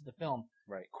 4 minutes of the film,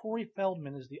 right? Corey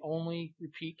Feldman is the only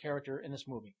repeat character in this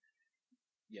movie.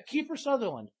 Yes. Kiefer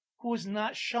Sutherland, who is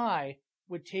not shy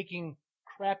with taking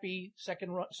crappy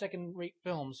second-rate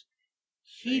films,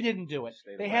 he didn't do it.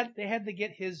 They had to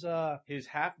get his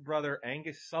half brother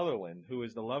Angus Sutherland, who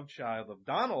is the love child of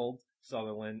Donald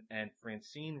Sutherland and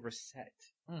Francine Rosette.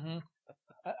 Mm-hmm.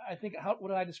 I think what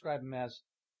did I describe him as?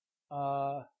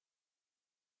 Well,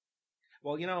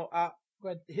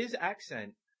 his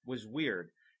accent was weird,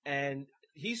 and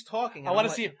he's talking. And I want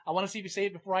to see if you say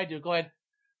it before I do. Go ahead.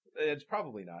 It's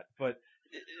probably not, but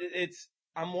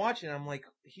I'm watching. I'm like,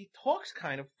 he talks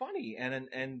kind of funny, and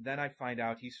then I find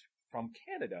out he's from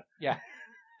Canada. Yeah.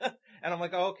 And I'm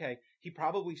like, oh, okay. He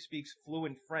probably speaks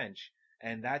fluent French,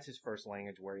 and that's his first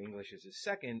language, where English is his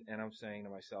second. And I'm saying to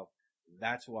myself,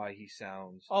 that's why he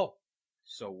sounds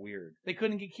so weird. They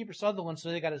couldn't get Kiefer Sutherland, so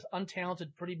they got his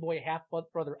untalented pretty boy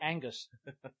half-brother Angus.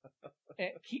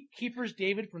 Kiefer's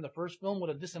David from the first film would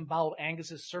have disemboweled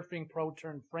Angus's surfing pro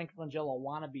turned Frank Langella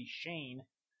wannabe Shane.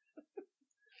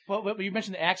 But you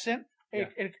mentioned the accent.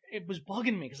 It was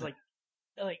bugging me because like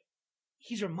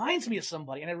he reminds me of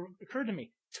somebody, and it occurred to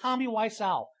me, Tommy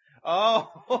Wiseau.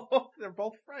 Oh, they're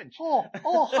both French.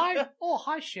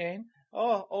 Hi, Shane.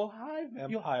 Hi,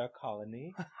 Vampire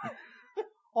Colony.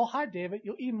 Hi, David.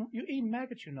 You eat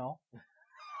maggots, you know.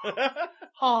 Ha ha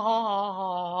ha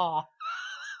ha ha.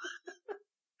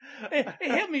 It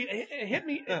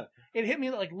hit me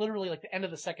like literally like the end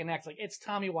of the second act. Like, it's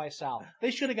Tommy Wiseau.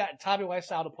 They should have gotten Tommy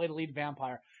Wiseau to play the lead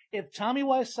vampire. If Tommy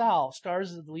Wiseau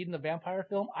stars as the lead in the vampire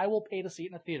film, I will pay to see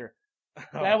it in the theater.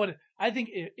 That would, I think,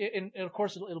 and of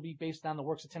course it'll be based on the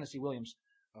works of Tennessee Williams.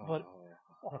 But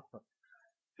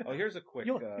here's a quick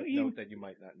note that you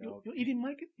might not know. You're eating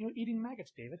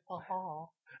maggots, David.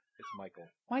 It's Michael.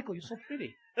 Michael, you're so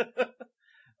pretty.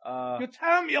 You're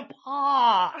tearing me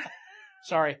apart.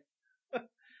 Sorry.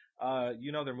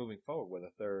 They're moving forward with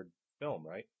a third film,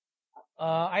 right?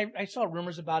 I saw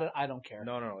rumors about it. I don't care.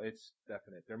 No, it's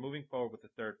definite. They're moving forward with the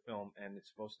third film, and it's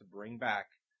supposed to bring back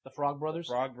the Frog Brothers?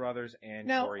 Frog Brothers and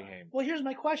Corey Haim. Well, here's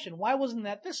my question. Why wasn't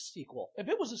that this sequel? If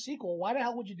it was a sequel, why the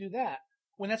hell would you do that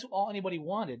when that's all anybody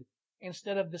wanted,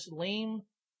 instead of this lame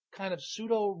kind of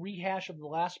pseudo rehash of the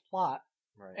last plot?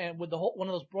 Right. And with one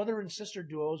of those brother and sister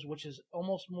duos, which is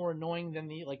almost more annoying than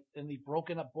the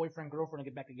broken up boyfriend girlfriend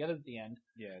to get back together at the end.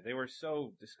 Yeah, they were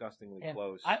so disgustingly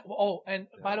close.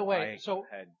 By the way,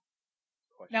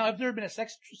 now if there had been a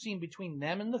sex scene between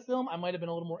them in the film, I might have been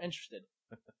a little more interested.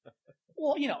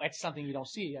 Well, it's something you don't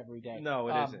see every day. No,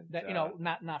 it isn't. That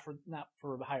not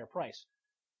for a higher price.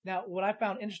 Now, what I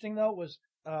found interesting though was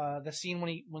the scene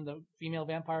when the female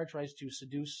vampire tries to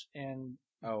seduce and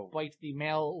bite the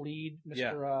male lead,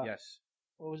 Mr. Yes.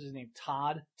 What was his name?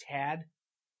 Tad?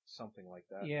 Something like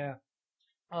that. Yeah.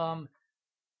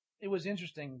 It was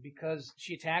interesting because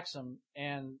she attacks him,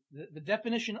 and the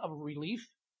definition of relief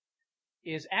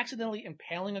is accidentally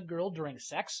impaling a girl during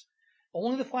sex,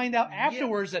 only to find out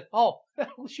afterwards that,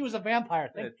 she was a vampire.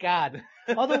 Thank God.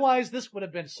 Otherwise, this would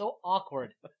have been so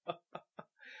awkward.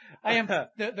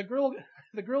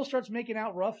 The girl starts making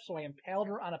out rough, so I impaled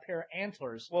her on a pair of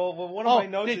antlers. Well, one of my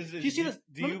notes is,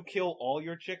 do you kill all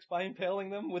your chicks by impaling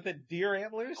them with a deer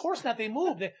antlers? Of course not. They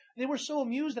moved. They were so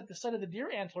amused at the sight of the deer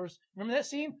antlers. Remember that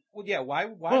scene? Well, yeah. Why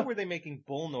were they making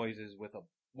bull noises with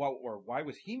why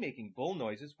was he making bull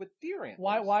noises with deer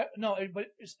antlers? Why? No, but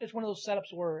it's one of those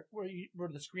setups where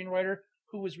the screenwriter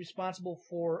who was responsible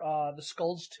for the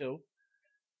Skulls 2,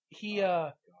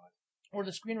 or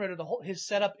the screenwriter, his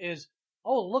setup is,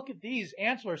 look at these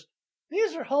antlers.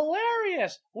 These are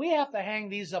hilarious. We have to hang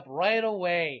these up right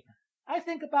away. I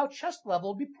think about chest level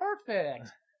would be perfect.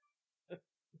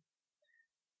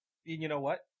 You know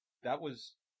what? That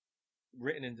was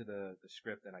written into the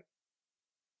script, and I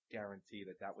guarantee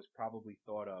that was probably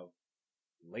thought of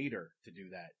later to do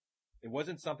that. It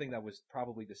wasn't something that was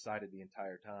probably decided the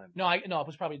entire time. No, it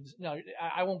was probably no.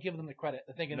 I won't give them the credit.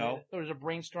 They're thinking No? there was a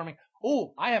brainstorming.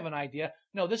 Oh, I have an idea.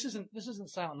 No, this isn't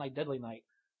Silent Night, Deadly Night.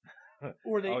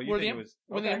 Or they,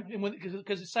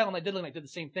 because Silent Night, Deadly Night did the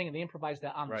same thing, and they improvised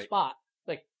that on the spot.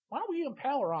 Like, why don't we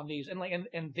empower on these? And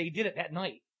they did it that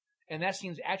night, and that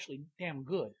scene's actually damn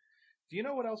good. Do you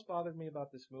know what else bothered me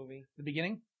about this movie? The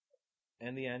beginning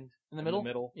and the end, in the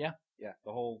middle, yeah,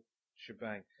 the whole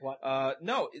shebang. What?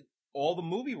 No. All the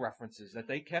movie references that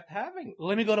they kept having.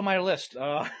 Let me go to my list.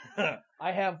 I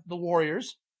have The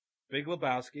Warriors. Big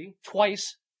Lebowski.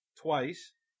 Twice.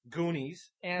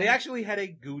 Goonies. And they actually had a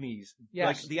Goonies. Yes.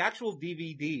 Like the actual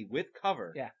DVD with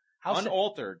cover. Yeah.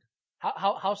 Unaltered.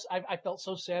 I felt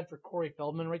so sad for Corey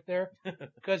Feldman right there.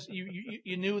 Because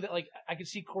you knew that, like, I could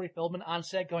see Corey Feldman on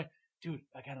set going, dude,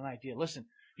 I got an idea. Listen,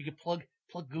 you could plug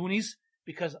Goonies,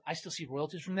 because I still see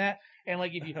royalties from that. And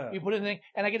like, if you put it in the thing,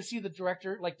 and I get to see the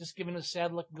director, like, just giving a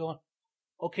sad look and going,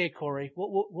 okay, Corey,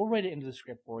 we'll write it into the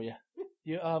script for you.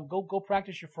 You, go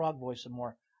practice your frog voice some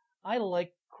more. I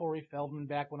liked Corey Feldman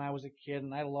back when I was a kid,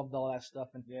 and I loved all that stuff.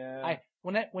 And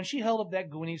when she held up that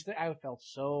Goonies thing, I felt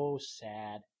so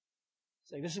sad.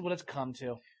 It's like, this is what it's come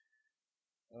to.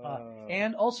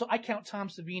 And also, I count Tom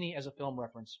Savini as a film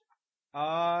reference.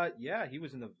 Yeah, he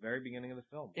was in the very beginning of the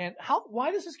film. And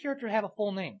why does this character have a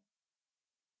full name?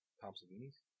 Tom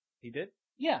Savini's? He did?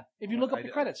 Yeah, if you look up the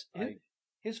credits.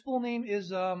 His full name is,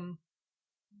 Dan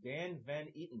Van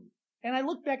Eaton. And I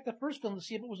looked back at the first film to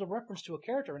see if it was a reference to a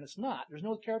character, and it's not. There's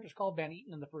no characters called Van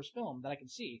Eaton in the first film that I can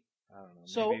see. I don't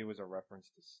know. Maybe it was a reference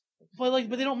to... But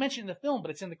they don't mention it in the film, but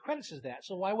it's in the credits as that.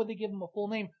 So why would they give him a full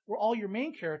name where all your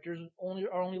main characters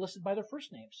are only listed by their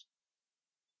first names?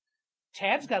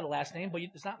 Tad's got a last name, but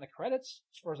it's not in the credits,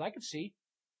 as far as I could see.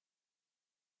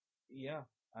 Yeah,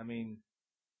 I mean...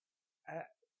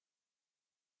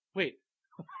 Wait.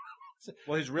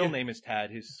 Well, his real name is Tad.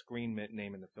 His screen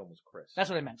name in the film was Chris. That's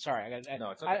what I meant. Sorry.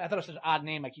 No, it's okay. I thought it was such an odd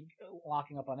name. I keep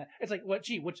locking up on that. It's like,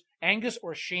 which Angus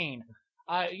or Shane?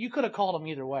 You could have called him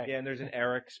either way. Yeah, and there's an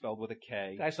Eric spelled with a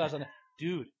K. I saw something.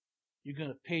 Dude, you're going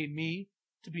to pay me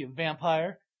to be a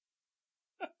vampire?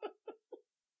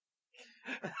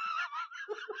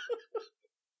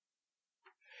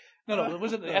 No,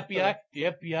 was it the FBI? The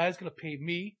FBI is going to pay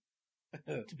me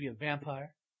to be a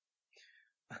vampire.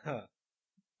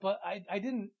 But I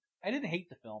didn't hate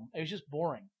the film. It was just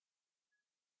boring.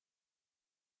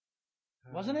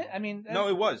 Wasn't it? I mean, no,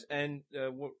 it was, and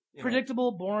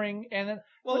predictable, boring, and then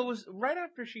it was right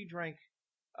after she drank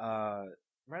the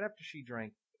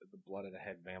blood of the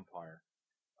head vampire.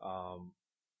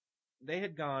 They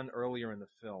had gone earlier in the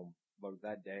film, but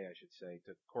that day I should say,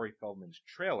 to Corey Feldman's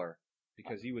trailer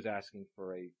because he was asking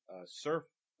for a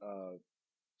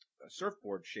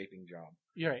surfboard shaping job.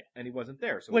 You're right. And he wasn't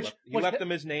there. So he left him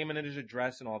his name and his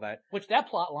address and all that. Which that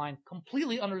plot line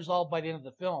completely unresolved by the end of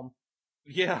the film.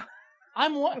 Yeah.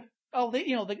 The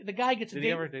guy gets a date.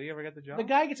 Did he ever get the job? The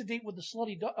guy gets a date with the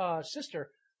slutty sister,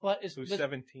 who's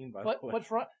 17 by the way.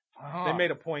 But they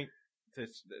made a point to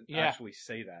actually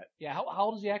say that. Yeah. How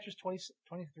old is the actress?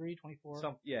 23,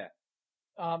 24? Yeah.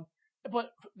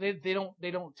 But they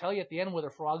don't tell you at the end whether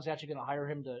Frog's actually going to hire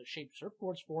him to shape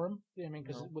surfboards for him. I mean,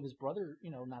 because with his brother,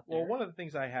 not there. Well, one of the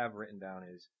things I have written down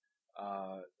is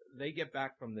they get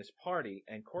back from this party,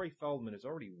 and Corey Feldman is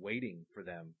already waiting for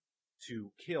them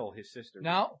to kill his sister.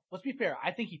 Now, let's be fair.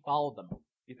 I think he followed them.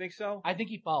 You think so? I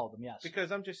think he followed them, yes.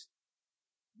 Because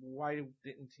why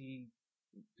didn't he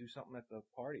do something at the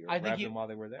party or grab them while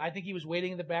they were there? I think he was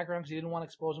waiting in the background because he didn't want to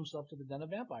expose himself to the den of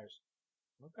vampires.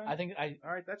 Okay.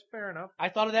 All right, that's fair enough. I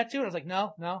thought of that too, and I was like,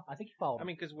 no, I think he followed him. I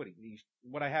mean, because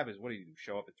what I have is, what do you do?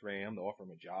 Show up at 3 a.m. to offer him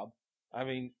a job? I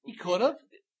mean, he could have.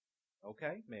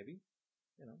 Okay, maybe.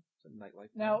 It's a nightlife.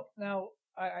 Now,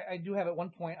 I do have at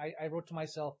one point, I wrote to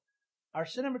myself, our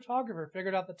cinematographer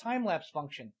figured out the time-lapse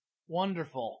function.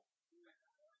 Wonderful.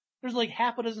 There's like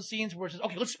half a dozen scenes where it says,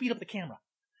 okay, let's speed up the camera.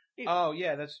 Oh,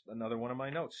 yeah, that's another one of my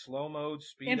notes. Slow mode,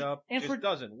 speed up, just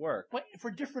doesn't work. But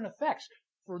for different effects.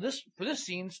 For this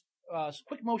scenes,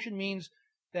 quick motion means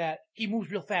that he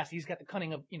moves real fast. He's got the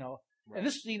cunning of, Right. In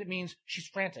this scene, it means she's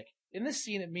frantic. In this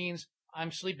scene, it means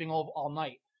I'm sleeping all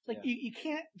night. It's like, you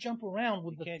can't jump around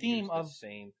with the theme of the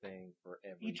same thing for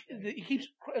everything. He keeps,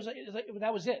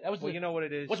 that was it. That was you know what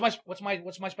it is? What's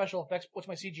my special effects? What's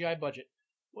my CGI budget?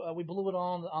 We blew it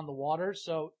all on the water,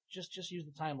 so just use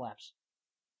the time lapse.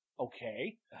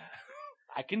 Okay.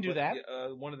 I can do that.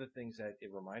 One of the things that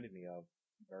it reminded me of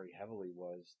very heavily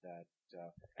was that,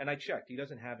 and I checked, he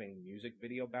doesn't have a music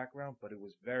video background, but it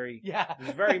was very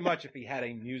much if he had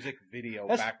a music video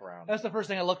background. That's the first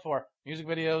thing I look for. Music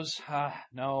videos,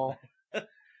 no.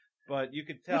 But you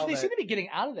could tell Which they seem to be getting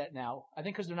out of that now. I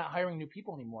think because they're not hiring new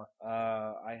people anymore.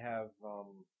 I have,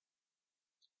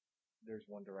 there's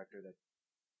one director that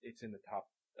it's in the top,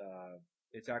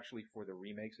 it's actually for the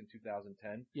remakes in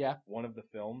 2010. Yeah. One of the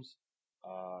films,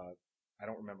 I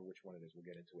don't remember which one it is. We'll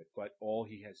get into it. But all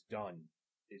he has done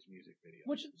is music videos.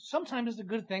 Which sometimes is a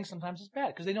good thing, sometimes it's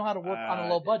bad, because they know how to work on a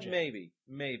low budget. Maybe.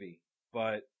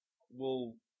 But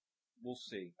we'll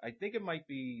see. I think it might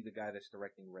be the guy that's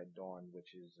directing Red Dawn,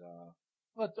 which is,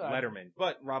 Letterman.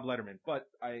 But Rob Letterman. But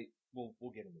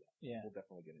we'll get into that. Yeah. We'll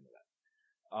definitely get into that.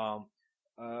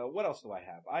 What else do I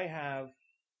have? I have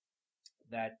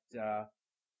that,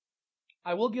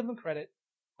 I will give them credit.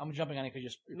 I'm jumping on it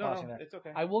because you're crossing that. It's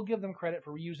okay. I will give them credit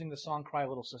for reusing the song "Cry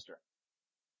Little Sister."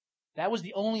 That was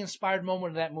the only inspired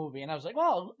moment of that movie, and I was like,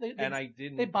 "Well,"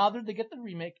 they bothered to get the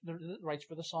remake, the rights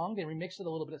for the song. They remixed it a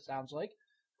little bit. It sounds like,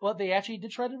 but they actually did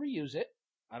try to reuse it.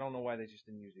 I don't know why they just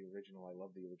didn't use the original. I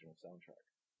love the original soundtrack.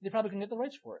 They probably couldn't get the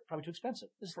rights for it. Probably too expensive.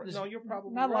 No, you're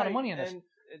probably not a lot of right. money in this.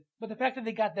 But the fact that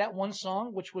they got that one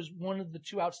song, which was one of the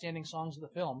two outstanding songs of the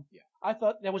film, I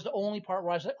thought that was the only part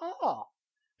where I was like, "Oh."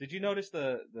 Did you notice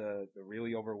the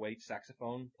really overweight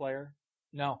saxophone player?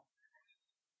 No.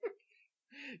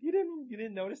 You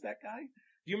didn't notice that guy?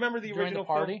 Do you remember the During original the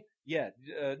party? film? Yeah.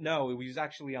 No, he was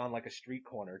actually on like a street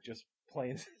corner just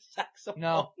playing saxophone.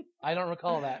 No, I don't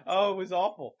recall that. Oh, it was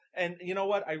awful. And you know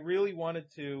what? I really wanted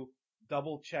to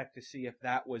double check to see if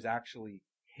that was actually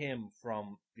him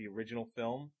from the original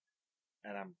film.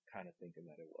 And I'm kind of thinking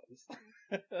that it was.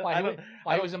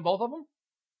 Why he was in both of them?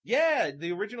 Yeah,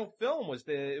 the original film was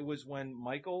when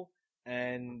Michael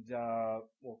and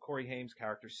Corey Haim's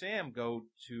character Sam go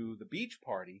to the beach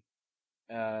party,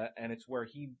 and it's where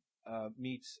he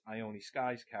meets Ione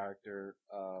Skye's character.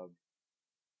 Not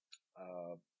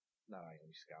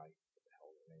Ione Skye. What the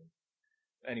hell is her name?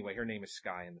 Anyway, her name is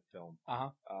Skye in the film.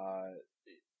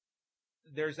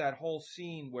 There's that whole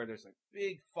scene where there's a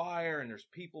big fire and there's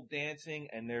people dancing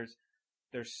and they're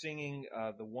singing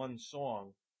the one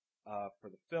song for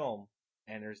the film,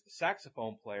 and there's the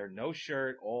saxophone player, no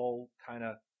shirt, all kind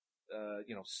of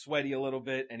sweaty a little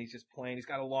bit, and he's just playing. He's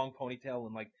got a long ponytail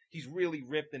and like he's really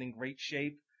ripped and in great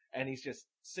shape, and he's just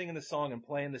singing the song and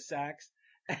playing the sax.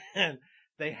 And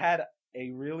they had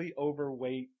a really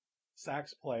overweight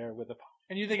sax player with a ponytail.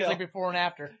 And you think it's like before and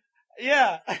after.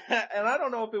 Yeah. And I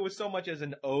don't know if it was so much as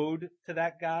an ode to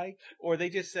that guy, or they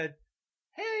just said,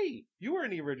 "Hey, you were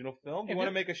in the original film. Do you want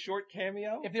to make a short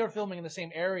cameo?" If they were filming in the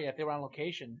same area, if they were on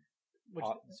location, which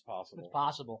it's possible. It's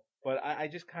possible. But I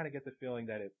just kind of get the feeling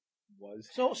that it was.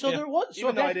 So there was.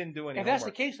 Even though I didn't do any If homework. that's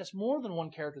the case, that's more than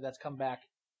one character that's come back.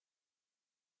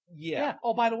 Yeah.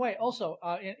 Oh, by the way, also,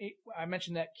 I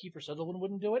mentioned that Kiefer Sutherland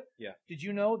wouldn't do it. Yeah. Did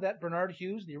you know that Bernard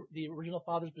Hughes, the original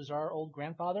father's bizarre old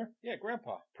grandfather, Yeah,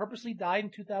 Grandpa. purposely died in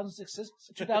 2006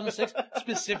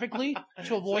 specifically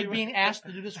to avoid being asked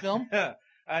to do this film?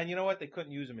 And you know what? They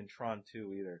couldn't use him in Tron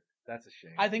 2 either. That's a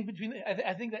shame. I think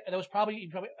I think that was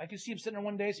probably I could see him sitting there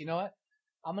one day. So you know what?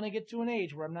 I'm going to get to an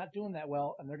age where I'm not doing that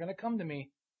well, and they're going to come to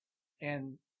me.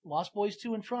 And Lost Boys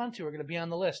 2 and Tron 2 are going to be on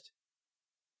the list.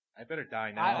 I better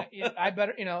die now. I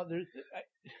better,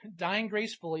 dying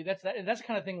gracefully. That's the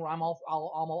kind of thing where I'm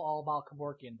all about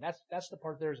Kevorkian. That's the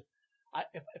part.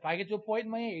 If I get to a point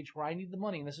in my age where I need the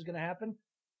money and this is going to happen,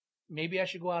 maybe I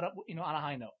should go out, on a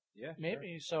high note. Yeah.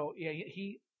 Maybe. Sure. So yeah,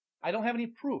 I don't have any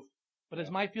proof, but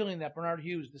it's my feeling that Bernard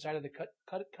Hughes decided to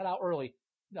cut out early,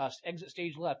 exit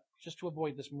stage left, just to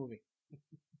avoid this movie.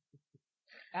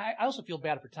 I also feel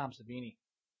bad for Tom Savini.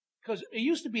 Because it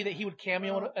used to be that he would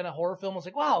cameo in a horror film. It's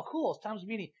like, wow, cool, it's Tom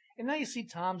Savini. And now you see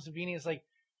Tom Savini, it's like,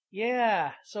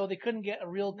 yeah, so they couldn't get a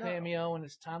real cameo, and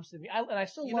it's Tom Savini. I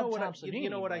still love Tom Savini. You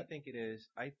know what I think it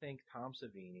is? I think Tom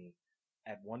Savini,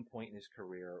 at one point in his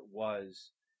career,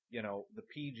 was, the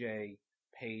PJ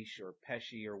Pesci or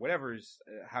Pesci or whatever is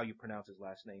how you pronounce his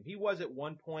last name. He was at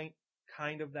one point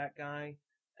kind of that guy,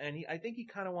 and I think he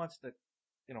kind of wants to,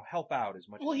 help out as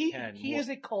much as he can. He is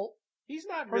a cult. He's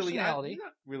not personality.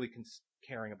 really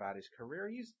caring about his career.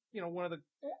 He's, one of the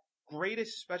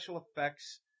greatest special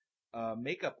effects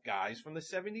makeup guys from the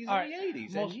 70s and the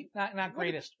 80s. Not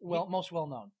greatest. Most well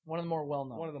known. One of the more well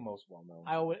known. One of the most well known.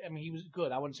 I mean, he was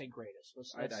good. I wouldn't say greatest.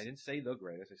 I didn't say the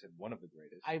greatest. I said one of the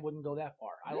greatest. I wouldn't go that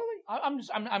far. Really? I'm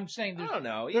saying there's. I don't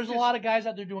know. There's a lot of guys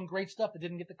out there doing great stuff that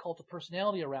didn't get the cult of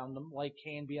personality around them, like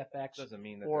KNBFX. Doesn't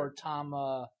mean that. Or Tom,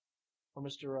 or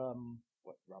Mr.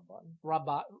 What? Rob Bottin? Rob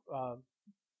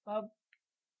Bottin.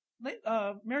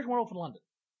 American Werewolf in London.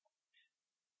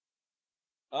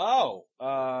 Oh,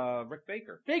 Rick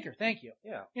Baker. Baker, thank you.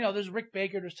 Yeah. You know, there's Rick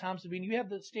Baker, there's Tom Savini. You have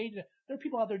the stage. There are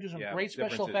people out there doing some great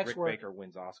special effects Rick work. Baker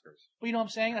wins Oscars. But you know what I'm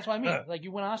saying? That's what I mean. Like,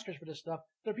 you win Oscars for this stuff.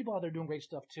 There are people out there doing great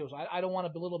stuff, too. So I don't want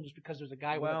to belittle them just because there's a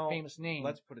guy with a famous name.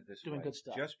 Let's put it this doing way. Good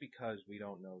stuff. Just because we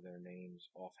don't know their names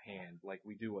offhand, like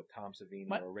we do with Tom Savini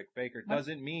or Rick Baker,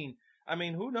 doesn't mean, I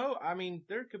mean, who knows? I mean,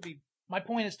 there could be. My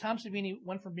point is, Tom Savini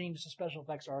went from being just a special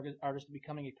effects artist to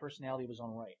becoming a personality of his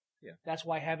own right. Yeah. That's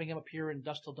why having him appear in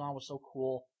Dusk Till Dawn was so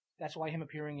cool. That's why him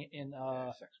appearing in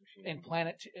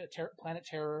Planet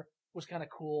Terror was kind of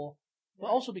cool. But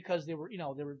also because they were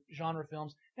genre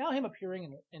films. Now him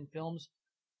appearing in films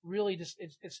really just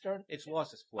it's starting. It's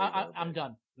lost its flavor. I'm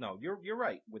done. No, you're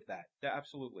right with that.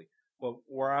 Absolutely. But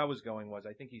where I was going was,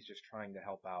 I think he's just trying to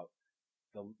help out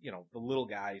the little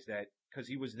guys because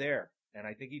he was there, and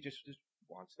I think he just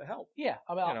wants to help. Yeah,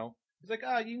 he's like,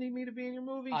 you need me to be in your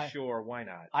movie? Sure, why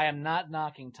not? I am not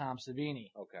knocking Tom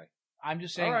Savini. Okay. I'm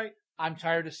just saying, all right. I'm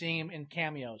tired of seeing him in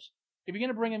cameos. If you're going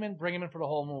to bring him in for the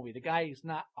whole movie. The guy is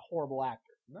not a horrible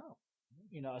actor. No.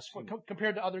 You know,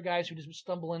 compared to other guys who just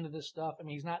stumble into this stuff. I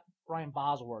mean, he's not Brian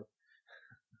Bosworth.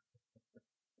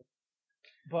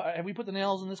 But have we put the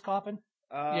nails in this coffin?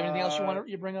 Do you have anything else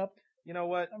you bring up? You know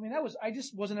what? I mean, I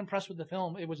just wasn't impressed with the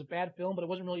film. It was a bad film, but it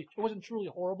wasn't truly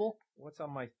horrible. What's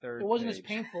on my third? It wasn't page? as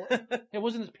painful. It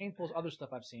wasn't as painful as other stuff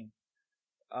I've seen.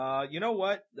 You know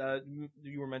what?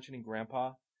 You were mentioning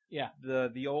Grandpa. Yeah.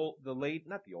 Not the old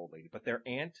lady, but their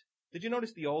aunt. Did you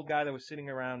notice the old guy that was sitting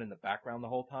around in the background the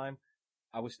whole time?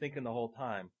 I was thinking the whole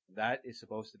time, that is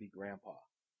supposed to be Grandpa.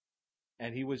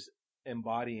 And he was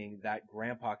embodying that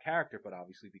Grandpa character, but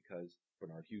obviously because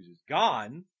Bernard Hughes is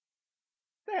gone,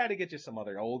 they had to get you some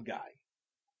other old guy.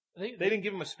 They didn't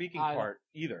give him a speaking part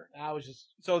either.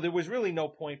 So there was really no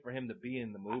point for him to be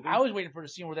in the movie. I was waiting for the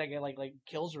scene where that guy like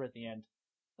kills her at the end.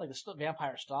 Like the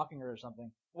vampire stalking her or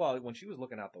something. Well, when she was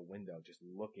looking out the window, just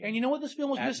looking. And you know what this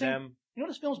film was missing? You know what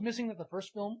this film was missing that the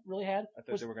first film really had? I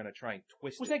thought they were going to try and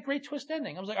twist was that great twist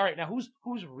ending. I was like, all right, now who's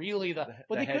really the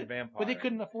head vampire? But they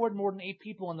couldn't afford more than 8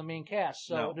 people in the main cast.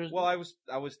 So no. Well, I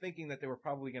was thinking that they were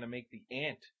probably going to make the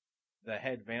aunt the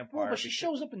head vampire. Well, but she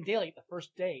shows up in daylight the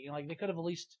first day. You know, like they could have at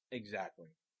least exactly.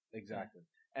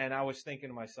 And I was thinking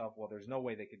to myself, well, there's no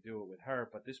way they could do it with her.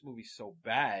 But this movie's so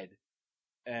bad,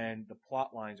 and the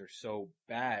plot lines are so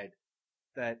bad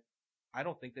that I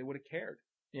don't think they would have cared.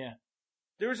 Yeah.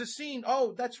 There's a scene.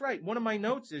 Oh, that's right. One of my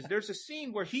notes is there's a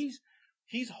scene where he's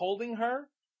holding her.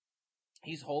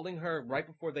 He's holding her right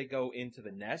before they go into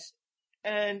the nest,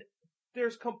 and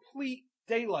there's complete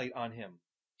daylight on him.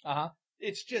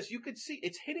 It's just, you could see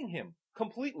it's hitting him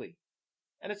completely.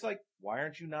 And it's like, why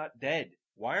aren't you not dead?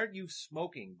 Why aren't you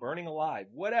smoking, burning alive,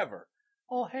 whatever?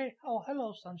 Oh, hey,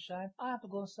 hello, sunshine. I have to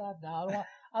go inside now.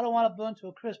 I don't want to burn to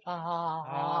a crisp.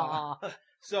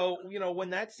 So,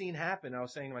 when that scene happened, I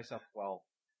was saying to myself, well,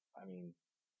 I mean,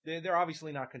 they're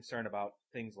obviously not concerned about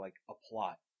things like a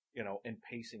plot, and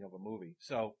pacing of a movie.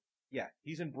 So, yeah,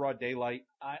 he's in broad daylight.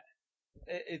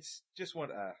 It's just one.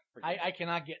 I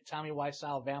cannot get Tommy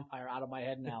Wiseau vampire out of my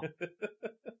head now.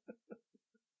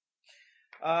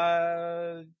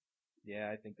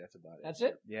 Yeah, I think that's about it. That's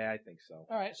it? Yeah, I think so.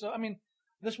 All right. So, I mean,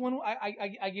 this one,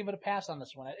 I give it a pass on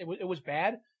this one. It was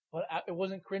bad, but it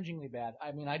wasn't cringingly bad.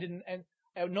 I mean, and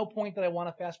at no point did I want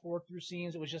to fast forward through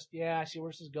scenes. It was just, yeah, I see where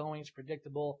this is going. It's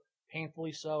predictable,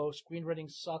 painfully so. Screenwriting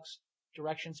sucks.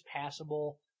 Direction's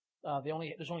passable.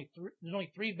 There's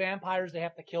only 3 vampires they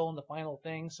have to kill in the final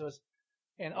thing. So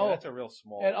that's a real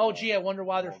small. And I wonder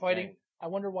why they're fighting. Game. I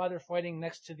wonder why they're fighting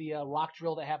next to the rock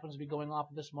drill that happens to be going off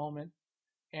at this moment.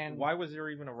 And why was there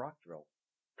even a rock drill?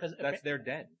 Because that's their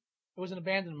den. It was an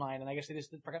abandoned mine, and I guess they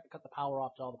just forgot to cut the power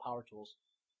off to all the power tools.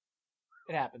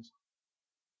 It happens,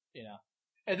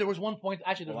 And there was one point.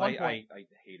 Actually, there was one point. I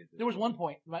hated this. There was one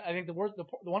point. I think the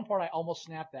one part I almost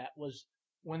snapped at was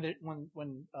when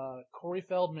Corey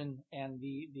Feldman and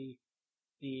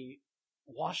the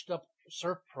washed up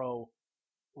surf pro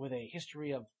with a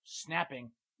history of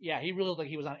snapping. Yeah, he really looked like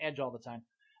he was on edge all the time.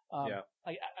 I'm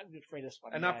afraid of this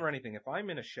fucking And not guy. for anything. If I'm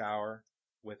in a shower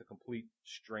with a complete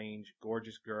strange,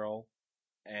 gorgeous girl,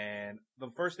 and the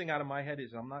first thing out of my head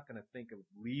is I'm not going to think of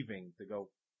leaving to go,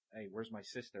 hey, where's my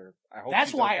sister? I hope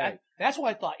that's she's why okay. That's why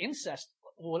I thought incest,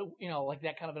 like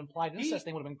that kind of implied incest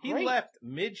thing would have been great. He left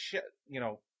mid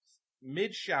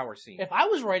shower scene. If I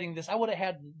was writing this, I would have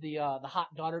had the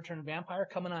hot daughter turned vampire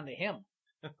coming on to him.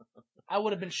 I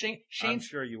would have been Shane. I'm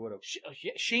sure you would have.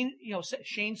 Shane,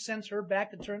 Shane sends her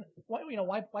back to turn.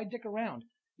 Why dick around?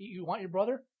 You want your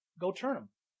brother? Go turn him.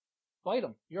 Bite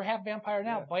him. You're half vampire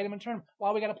now. Yeah. Bite him and turn him.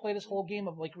 Why we got to play this whole game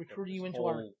of recruiting you into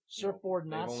our surfboard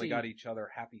Nazi? They've only got each other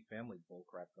happy family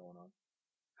bullcrap going on.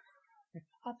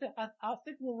 I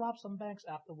think we'll rob some banks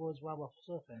afterwards while we're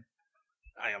surfing.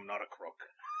 I am not a crook.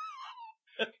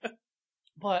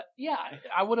 But yeah,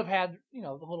 I would have had the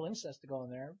little incest to go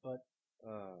in there, but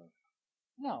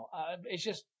no, it's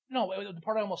just the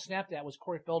part I almost snapped at was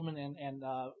Corey Feldman and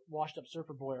washed up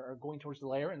surfer boy are going towards the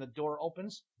lair, and the door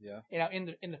opens. Yeah.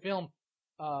 In the film,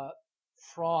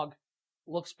 Frog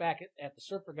looks back at the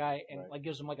surfer guy and like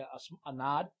gives him like a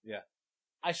nod. Yeah.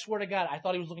 I swear to God, I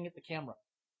thought he was looking at the camera.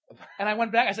 And I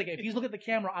went back. I was like, if he's looking at the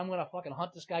camera, I'm gonna fucking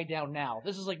hunt this guy down now.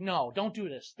 This is like, no, don't do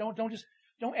this.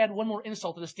 Don't add one more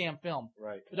insult to this damn film.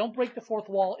 Right. But don't break the fourth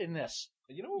wall in this.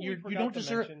 You know what you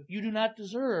do not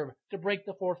deserve to break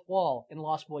the fourth wall in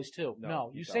Lost Boys 2.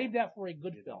 No, you saved that for a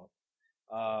good film.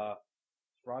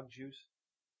 Frog juice.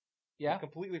 Yeah. I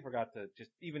completely forgot to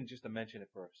just to mention it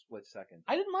for a split second.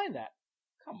 I didn't mind that.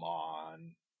 Come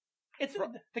on. It's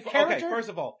the character. Okay, first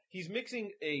of all, he's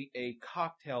mixing a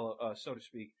cocktail, so to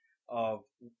speak, of,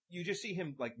 you just see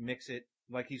him like mix it,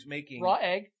 like he's making raw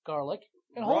egg, garlic,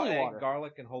 and holy water.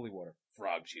 Garlic and holy water.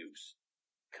 Frog juice.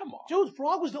 Come on. Dude,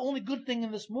 Frog was the only good thing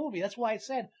in this movie. That's why I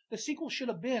said the sequel should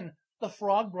have been the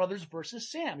Frog Brothers versus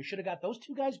Sam. You should have got those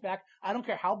two guys back. I don't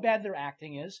care how bad their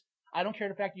acting is. I don't care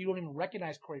the fact that you don't even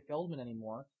recognize Corey Feldman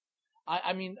anymore.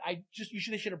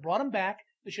 They should have brought him back.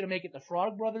 They should have made it the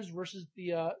Frog Brothers versus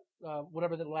the,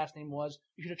 whatever their last name was.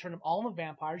 You should have turned them all into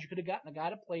vampires. You could have gotten the guy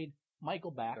that played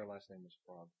Michael back. Their last name was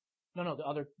Frog. No,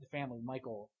 the family,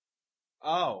 Michael.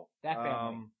 Oh. That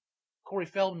family. Corey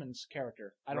Feldman's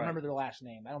character. I don't remember their last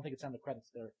name. I don't think it's on the credits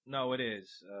there. No, it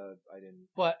is. I didn't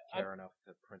care enough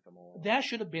to print them all. That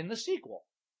should have been the sequel.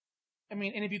 I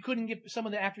mean, and if you couldn't get some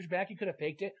of the actors back, you could have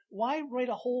faked it. Why write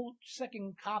a whole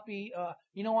second copy?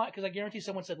 You know what? Because I guarantee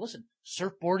someone said, listen,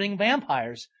 surfboarding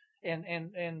vampires.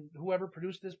 And whoever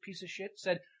produced this piece of shit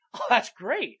said, oh, that's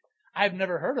great. I've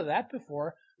never heard of that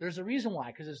before. There's a reason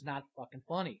why, because it's not fucking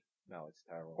funny. No, it's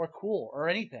terrible. Or cool, or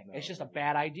anything. No, it's just a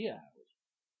bad idea.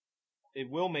 It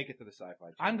will make it to the sci-fi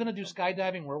channel. I'm going to do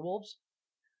skydiving werewolves.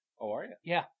 Oh, are you?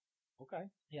 Yeah. Okay.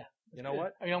 Yeah. You know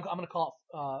what? I mean, I'm going to call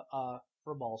it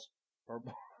furballs.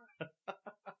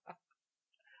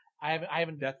 I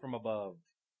haven't. Death from Above.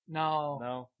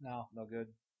 No. No good.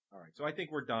 All right. So I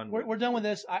think we're done. We're done with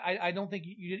this. I don't think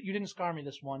you didn't scar me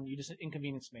this one. You just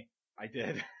inconvenienced me. I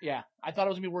did. Yeah. I thought it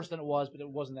was going to be worse than it was, but it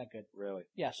wasn't that good. Really?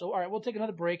 Yeah. So, all right, we'll take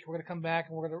another break. We're going to come back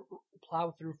and we're going to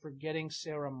plow through Forgetting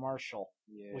Sarah Marshall,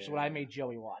 which is what I made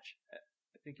Joey watch. I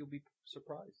think you'll be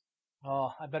surprised.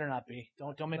 Oh, I better not be.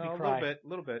 Don't make me cry. A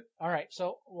little bit. All right.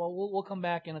 So, we'll come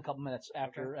back in a couple minutes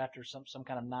after some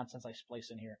kind of nonsense I splice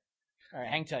in here. All right.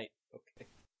 Hang tight. Okay.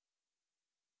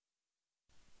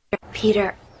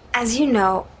 Peter, as you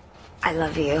know, I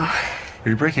love you. Are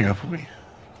you breaking up with me?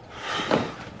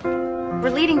 We're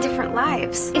leading different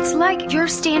lives. It's like you're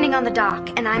standing on the dock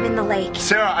and I'm in the lake.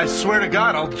 Sarah, I swear to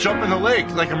God, I'll jump in the lake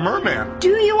like a merman.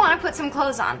 Do you want to put some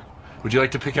clothes on? Would you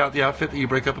like to pick out the outfit that you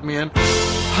break up with me in?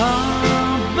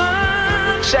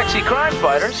 Sexy crime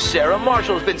fighter Sarah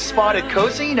Marshall has been spotted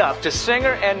cozying up to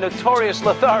singer and notorious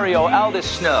Lothario Aldous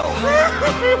Snow.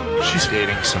 She's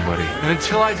dating somebody. And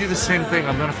until I do the same thing,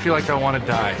 I'm going to feel like I want to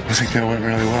die. I think that went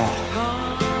really well.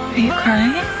 Are you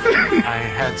crying? I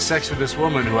had sex with this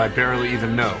woman who I barely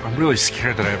even know. I'm really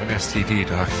scared that I have an STD,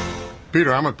 Doc.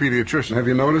 Peter, I'm a pediatrician. Have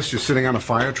you noticed you're sitting on a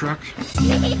fire truck?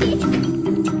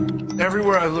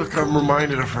 Everywhere I look, I'm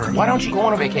reminded of her. Why don't you go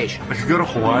on a vacation? I could go to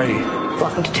Hawaii.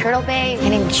 Welcome to Turtle Bay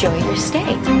and enjoy your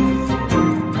stay.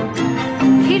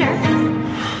 Peter,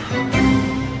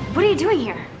 what are you doing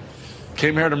here?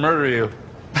 Came here to murder you.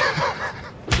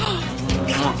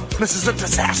 This is a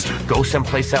disaster. Go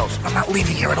someplace else. I'm not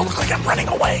leaving here. It'll look like I'm running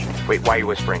away. Wait, why are you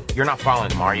whispering? You're not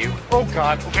following him, are you? Oh,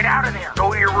 God. Get out of there.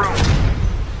 Go to your room.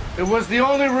 It was the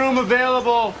only room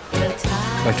available.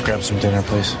 I'd like to grab some dinner,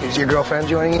 please. Is your girlfriend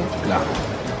joining you? No.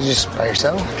 You just by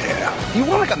yourself? Yeah. You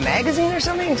want like a magazine or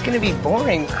something? It's gonna be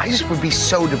boring. I just would be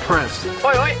so depressed.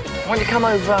 Oi, why don't you come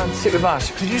over and sit with us?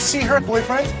 Did you see her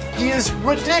boyfriend? He is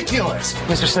ridiculous.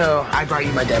 Mr. Snow, I brought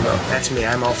you my demo. That's me.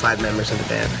 I'm all 5 members of the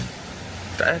band.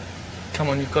 Dad, come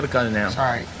on, you've got to go now.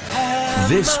 Sorry.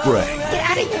 This spring. Get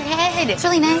out of your head. It's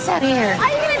really nice out here. Are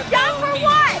you gonna jump or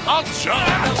what? I'll jump.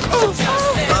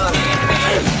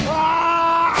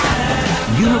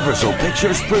 Universal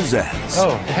Pictures presents.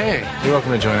 Oh, hey. You're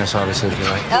welcome to join us, obviously, if you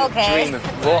like. Okay.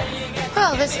 What?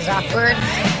 Oh, this is awkward.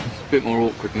 It's a bit more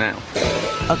awkward now.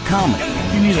 A comedy.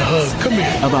 You need a hug. Come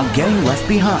here. About getting left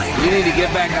behind. You need to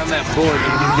get back on that board.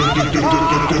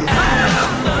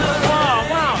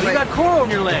 Wow. You got coral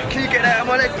on your leg. Can you get out of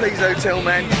my leg, please, hotel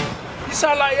man? You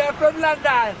sound like you're from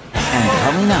London. And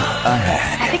coming up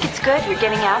ahead. I think it's good you're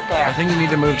getting out there. I think you need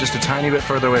to move just a tiny bit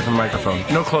further away from the microphone.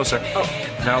 No, closer. Oh.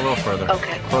 Now a little further.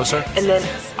 Okay. Closer. And then...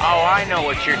 Oh, I know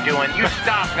what you're doing. You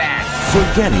stop that.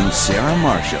 Forgetting Sarah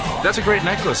Marshall. That's a great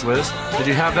necklace, Liz. Did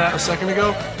you have that a second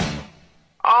ago?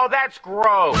 Oh, that's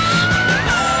gross.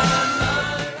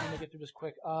 Let me get through this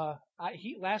quick.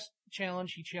 Last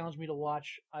challenge, he challenged me to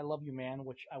watch I Love You Man,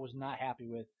 which I was not happy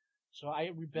with. So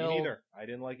I rebelled. Me neither. I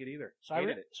didn't like it either. So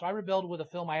I rebelled with a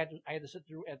film I had to sit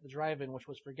through at the drive-in, which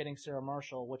was Forgetting Sarah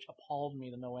Marshall, which appalled me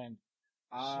to no end.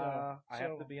 I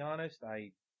have to be honest.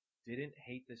 I didn't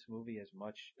hate this movie as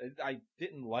much. I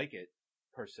didn't like it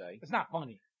per se. It's not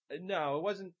funny. No, it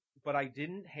wasn't. But I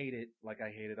didn't hate it like I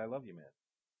hated I Love You Man.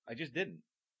 I just didn't.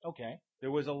 Okay.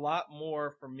 There was a lot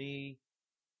more for me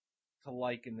to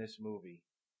like in this movie,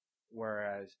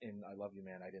 whereas in I Love You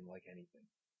Man, I didn't like anything.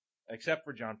 Except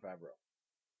for Jon Favreau.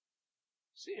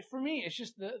 See, for me, it's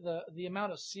just the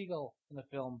amount of Siegel in the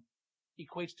film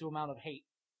equates to amount of hate.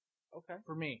 Okay.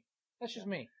 For me. That's just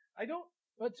me. I don't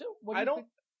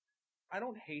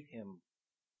hate him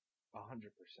 100%.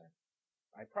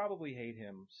 I probably hate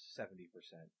him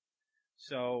 70%.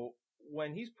 So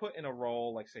when he's put in a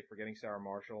role like, say, Forgetting Sarah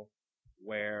Marshall,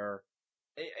 where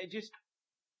I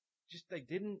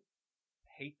didn't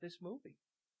hate this movie.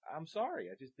 I'm sorry,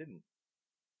 I just didn't.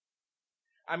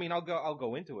 I mean, I'll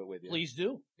go into it with you. Please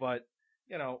do. But,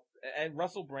 and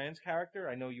Russell Brand's character,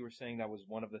 I know you were saying that was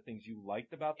one of the things you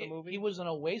liked about the movie. He was an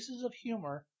oasis of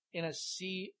humor in a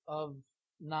sea of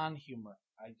non-humor.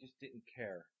 I just didn't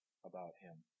care about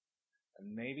him.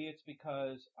 And maybe it's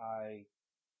because I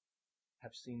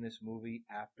have seen this movie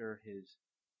after his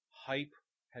hype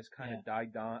has kind of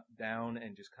died down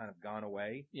and just kind of gone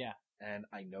away. Yeah. And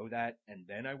I know that, and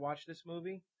then I watched this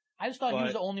movie. I just thought he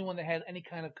was the only one that had any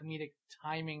kind of comedic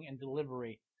timing and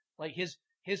delivery. Like his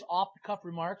off-the-cuff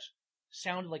remarks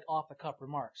sounded like off-the-cuff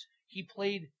remarks. He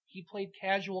played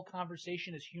casual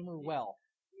conversation as humor well.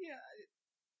 Yeah.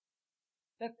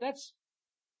 That's.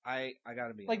 I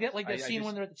gotta be like honest. that scene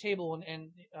when they're at the table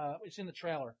and it's in the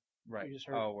trailer. Right. You just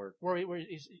heard, where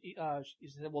he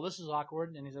said, "Well, this is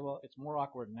awkward," and he said, "Well, it's more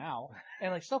awkward now,"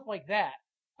 and like stuff like that.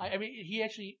 I mean, he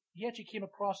actually came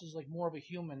across as like more of a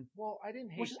human. Well, I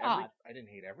didn't hate odd. I didn't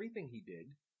hate everything he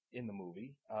did in the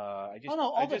movie.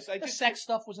 The sex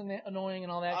stuff was annoying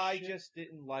and all that. I shit. just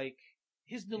didn't like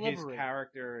his delivery, his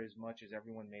character as much as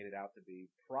everyone made it out to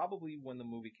be. Probably when the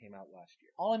movie came out last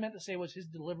year. All I meant to say was his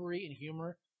delivery and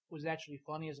humor was actually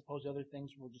funny, as opposed to other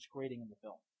things were just grating in the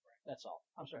film. That's all.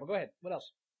 I'm sorry. Well, go ahead. What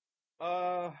else?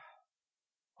 I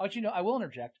will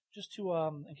interject just to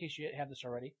in case you have this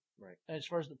already. Right. As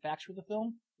far as the facts for the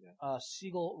film,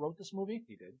 Siegel wrote this movie.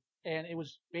 He did, and it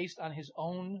was based on his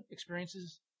own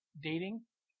experiences dating.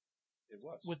 It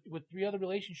was with 3 other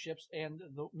relationships, and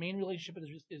the main relationship it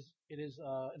is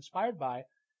inspired by.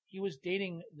 He was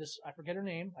dating this. I forget her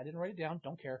name. I didn't write it down.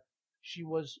 Don't care. She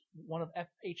was one of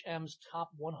FHM's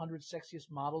top 100 sexiest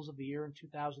models of the year in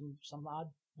 2000 some odd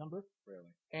number.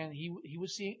 Really? And he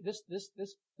was seeing this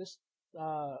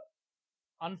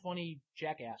unfunny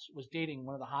jackass was dating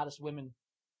one of the hottest women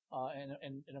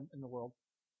in the world,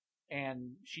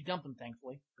 and she dumped him.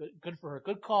 Thankfully, good for her.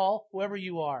 Good call, whoever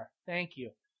you are. Thank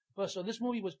you. But so this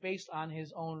movie was based on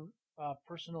his own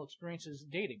personal experiences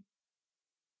dating.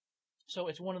 So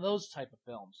it's one of those type of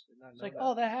films. It's like,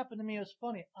 oh, that happened to me. It was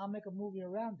funny. I'll make a movie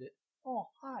around it. Oh,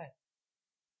 hi.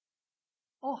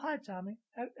 Oh, hi, Tommy.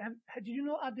 Did you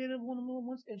know I dated a woman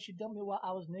once and she dumped me while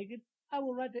I was naked? I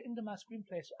will write that into my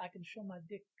screenplay so I can show my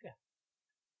dick.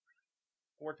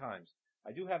 4 times.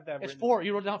 I do have that It's written. 4.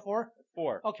 You wrote down 4?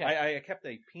 4. Okay. I kept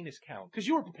a penis count. Because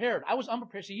you were prepared. I was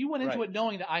unprepared. So you went into it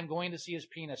knowing that I'm going to see his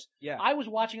penis. Yeah. I was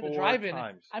watching at the drive-in.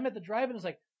 Times. I'm at the drive-in. It's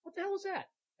like, what the hell was that?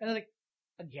 And I was like,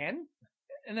 again?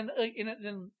 And then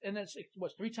it's like,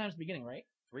 what, 3 times in the beginning, right?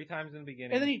 3 times in the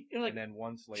beginning. And then and then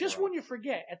once later. Just when you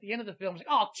forget, at the end of the film, it's like,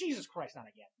 oh, Jesus Christ, not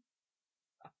again.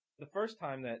 The first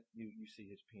time that you see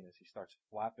his penis, he starts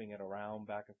flapping it around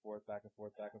back and forth, back and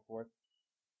forth, back and forth.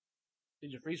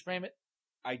 Did you freeze frame it?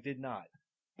 I did not.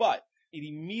 But it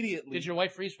immediately... Did your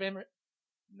wife freeze frame it?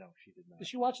 No, she did not. Did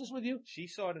she watch this with you? She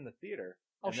saw it in the theater.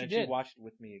 Oh, and she then did? She watched it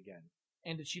with me again.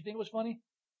 And did she think it was funny?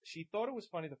 She thought it was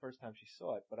funny the first time she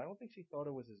saw it, but I don't think she thought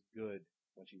it was as good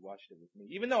when she watched it with me.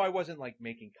 Even though I wasn't like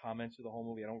making comments through the whole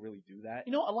movie, I don't really do that.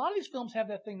 You know, a lot of these films have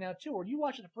that thing now too, where you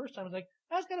watch it the first time, it's like,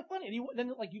 that's kind of funny. And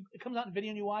then it comes out in video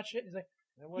and you watch it, and it's like,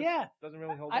 yeah. It doesn't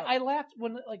really hold up. I laughed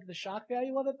when, like, the shock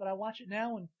value of it, but I watch it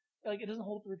now and, like, it doesn't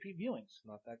hold up to repeat viewings. It's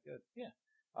not that good. Yeah.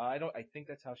 I think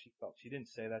that's how she felt. She didn't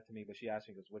say that to me, but she asked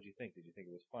me, goes, what'd you think? Did you think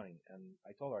it was funny? And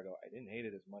I told her, I didn't hate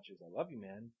it as much as I Love You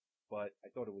Man, but I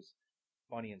thought it was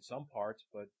funny in some parts,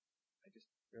 but I just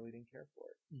really didn't care for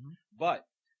it. Mhm. But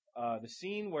the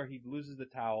scene where he loses the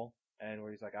towel and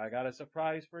where he's like, I got a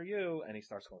surprise for you, and he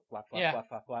starts going flap, flap, Yeah. flap,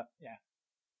 flap, flap. Yeah.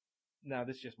 Now,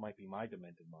 this just might be my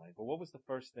demented mind, but what was the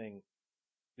first thing?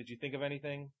 Did you think of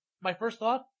anything? My first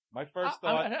thought? My first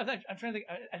thought. I'm trying to think.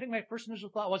 I think my first initial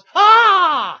thought was,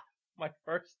 ah! My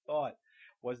first thought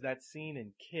was that scene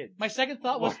in Kids. My second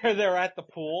thought was where they're at the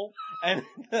pool and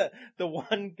the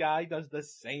one guy does the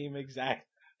same exact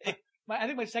thing. I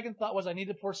think my second thought was I need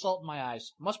to pour salt in my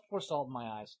eyes. Must pour salt in my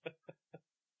eyes.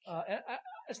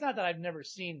 It's not that I've never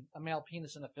seen a male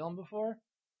penis in a film before,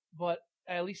 but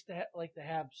I at least like to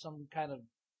have some kind of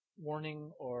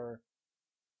warning or.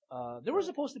 There was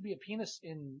supposed to be a penis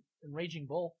in Raging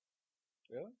Bull.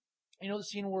 Really? You know the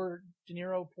scene where De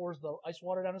Niro pours the ice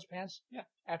water down his pants? Yeah.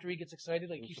 After he gets excited,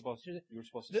 like you were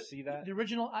supposed to see that? The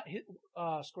original,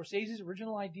 Scorsese's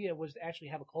original idea was to actually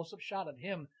have a close-up shot of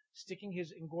him sticking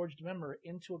his engorged member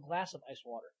into a glass of ice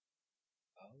water.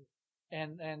 Oh.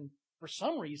 And for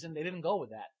some reason, they didn't go with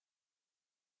that.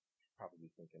 Probably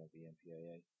thinking of the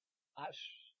MPAA. I've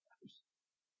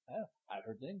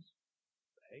heard things.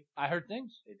 Hey. I heard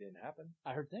things. It didn't happen.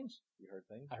 I heard things. You heard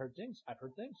things? I heard things. I've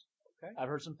heard things. Okay. I've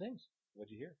heard some things. What'd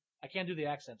you hear? I can't do the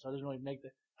accent, so I doesn't really make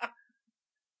the.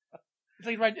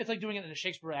 It's like doing it in a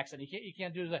Shakespeare accent. You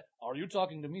can't do the. Are you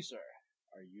talking to me, sir?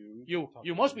 Are you?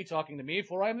 You must be talking to me,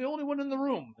 for I am the only one in the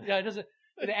room. Yeah, it doesn't.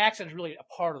 The accent is really a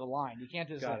part of the line. You can't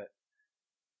just. Got it.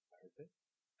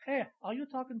 Hey, are you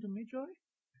talking to me, Joey?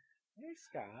 Hey,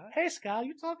 Scott. Hey, Scott,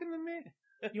 you talking to me?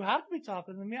 You have to be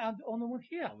talking to me. I'm the only one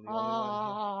here. I'm the only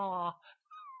one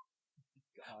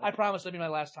here. I promise that'll be my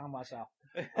last time myself.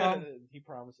 He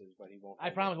promises, but he won't. I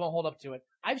promise won't hold up to it.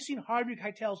 I've seen Harvey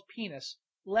Keitel's penis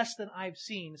less than I've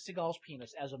seen Seagal's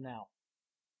penis as of now.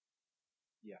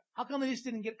 Yeah. How come they just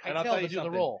didn't get And I'll Keitel tell to you do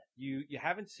something. the role? You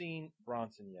haven't seen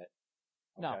Bronson yet.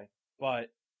 No. Okay?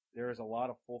 But there is a lot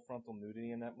of full frontal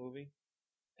nudity in that movie.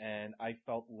 And I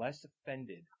felt less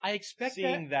offended. I expect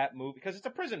seeing that movie because it's a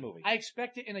prison movie. I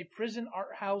expect it in a prison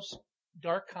art house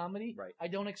dark comedy. Right. I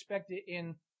don't expect it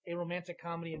in a romantic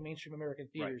comedy in mainstream American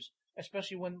theaters,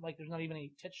 especially when there's not even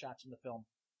any tit shots in the film.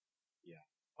 Yeah.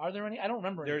 Are there any? I don't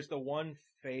remember. There's the one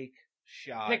fake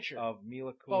shot Picture of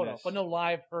Mila Kunis. Photo, but no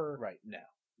live her. Right. No.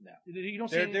 You don't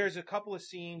see. There's a couple of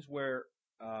scenes where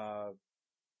Mila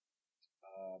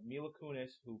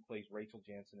Kunis, who plays Rachel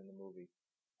Jansen in the movie,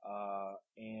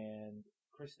 and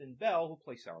Kristen Bell, who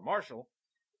plays Sarah Marshall,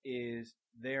 is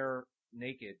there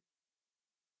naked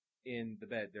in the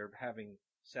bed. They're having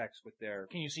sex with their.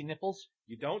 Can you see nipples?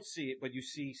 You don't see it, but you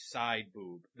see side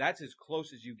boob. That's as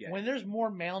close as you get. When there's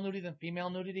more male nudity than female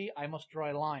nudity, I must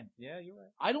draw a line. Yeah, you're right.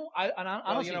 I don't.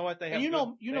 Honestly, well, you know what? They have they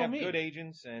have me. Good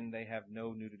agents, and they have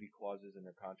no nudity clauses in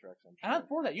their contracts. I'm sure. And I'm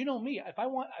for that. You know me. If I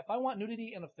want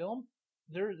nudity in a film,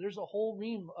 there's a whole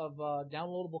ream of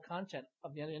downloadable content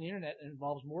on the internet that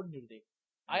involves more nudity.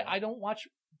 Yeah. I don't watch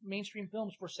mainstream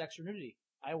films for sex or nudity.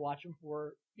 I watch them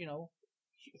for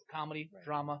comedy,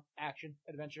 drama, action,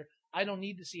 adventure. I don't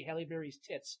need to see Halle Berry's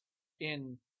tits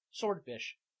in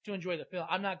Swordfish to enjoy the film.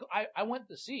 I went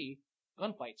to see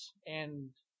gunfights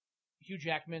and Hugh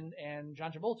Jackman and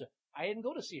John Travolta. I didn't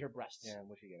go to see her breasts. Yeah, and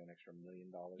she get an extra $1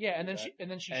 million. Yeah, and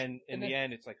in the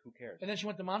end, it's like, who cares? And then she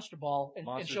went to Monster Ball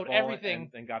and showed Ball everything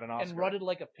and got an Oscar and rutted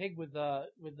like a pig with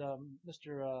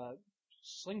Mr.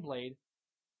 Slingblade.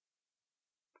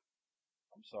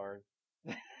 I'm sorry.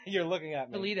 You're looking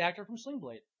at me. The lead actor from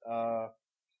Slingblade.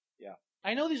 Yeah.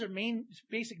 I know these are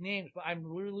basic names, but I'm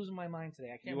really losing my mind today.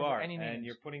 I can't remember any names. And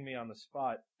you're putting me on the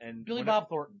spot. And Billy Bob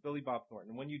Thornton.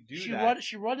 And when you do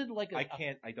she rutted like I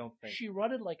don't think. She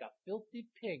rutted like a filthy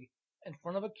pig in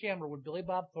front of a camera with Billy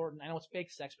Bob Thornton. I know it's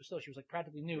fake sex, but still, she was like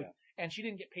practically nude. Yeah. And she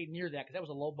didn't get paid near that because that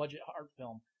was a low budget art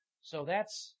film. So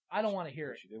I don't want to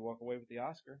hear it. She did walk away with the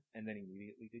Oscar and then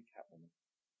immediately did Catwoman.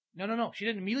 No. She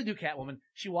didn't immediately do Catwoman.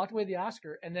 She walked away with the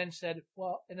Oscar and then said,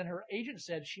 and then her agent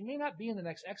said she may not be in the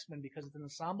next X-Men because it's an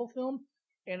ensemble film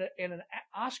and an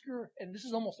Oscar, and this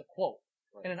is almost a quote,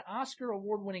 and an Oscar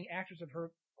award-winning actress of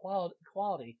her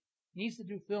quality needs to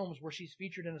do films where she's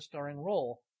featured in a starring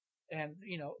role and,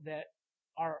 that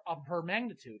are of her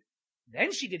magnitude.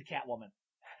 Then she did Catwoman.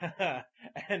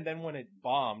 And then when it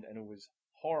bombed and it was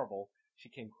horrible, she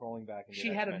came crawling back and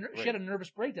she had a nervous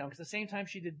breakdown because the same time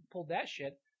she pulled that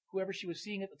shit, whoever she was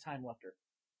seeing at the time left her.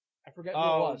 I forget who it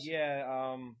was. Oh,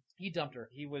 yeah. He dumped her.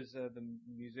 He was the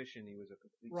musician. He was a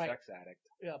complete sex addict.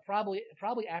 Yeah, probably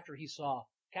after he saw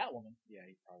Catwoman. Yeah,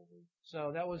 he probably.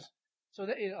 So that was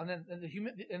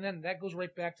and then that goes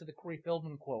right back to the Corey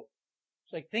Feldman quote.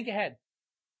 It's like, think ahead.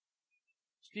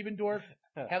 Stephen Dorff,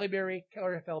 Halle Berry,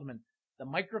 Corey Feldman. The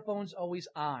microphone's always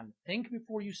on. Think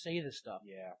before you say this stuff.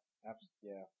 Yeah.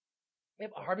 Yeah.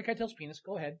 Yep, Harvey Keitel's penis.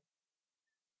 Go ahead.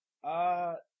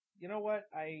 You know what?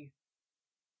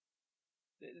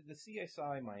 The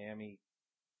CSI Miami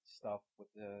stuff with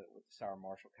the Sarah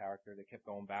Marshall character, they kept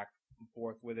going back and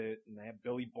forth with it, and they had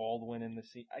Billy Baldwin in the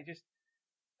scene. I just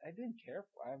didn't care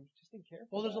for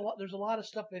There's a lot of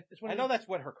stuff that I know that's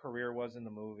what her career was in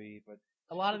the movie, but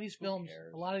a lot of these films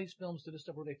do this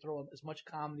stuff where they throw as much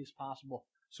comedy as possible.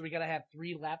 So we got to have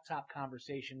 3 laptop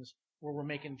conversations where we're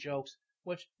making jokes,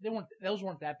 which those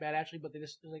weren't that bad actually, but they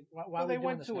just like why they are we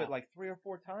went doing to this it now? like 3 or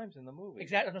 4 times in the movie.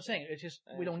 Exactly what I'm saying. It's just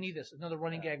we don't need this. Another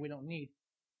running gag we don't need.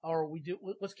 Or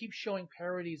let's keep showing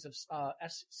parodies of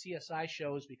CSI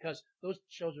shows because those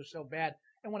shows are so bad.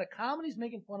 And when a comedy's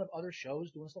making fun of other shows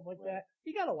doing stuff like that,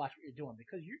 you got to watch what you're doing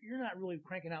because you're not really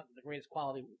cranking out the greatest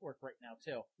quality work right now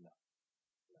too. No.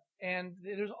 And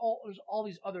there's all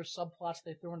these other subplots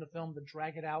they throw into film to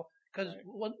drag it out because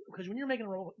when you're making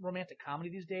a romantic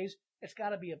comedy these days, it's got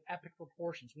to be of epic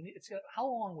proportions. How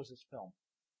long was this film?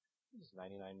 It was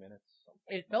 99 minutes.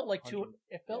 It felt like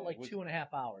 2.5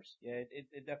 hours. Yeah,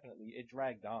 it definitely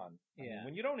dragged on. I mean,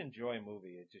 when you don't enjoy a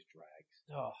movie, it just drags.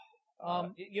 Oh.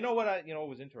 You know what? It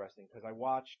was interesting because I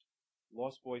watched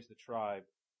Lost Boys: The Tribe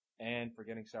and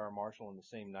Forgetting Sarah Marshall in the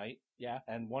same night. Yeah.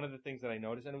 And one of the things that I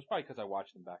noticed, and it was probably because I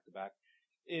watched them back to back,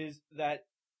 is that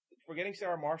Forgetting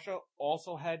Sarah Marshall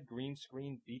also had green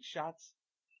screen beach shots.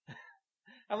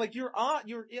 I'm like, you're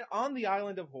on the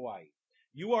island of Hawaii.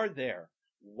 You are there.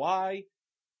 Why,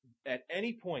 at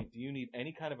any point, do you need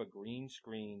any kind of a green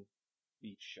screen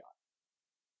beach shot?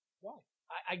 Why?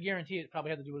 I guarantee it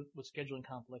probably had to do with scheduling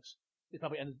conflicts. They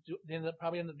probably ended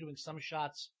up doing some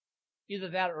shots, either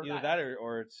that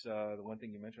or it's the one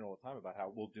thing you mention all the time about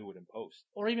how we'll do it in post,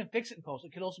 or even fix it in post.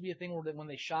 It could also be a thing where when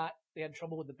they shot, they had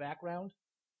trouble with the background.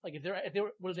 Like if they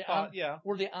were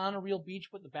they on a real beach,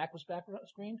 but the back was background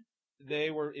screened?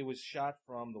 It was shot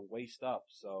from the waist up,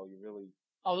 so you really.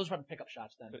 Oh, those are probably pickup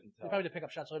shots then. They probably did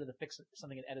pickup shots later to fix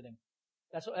something in editing.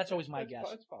 That's always my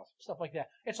guess. It's possible. Stuff like that.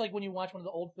 It's like when you watch one of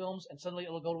the old films and suddenly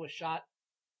it'll go to a shot.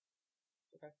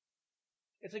 Okay.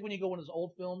 It's like when you go to one of those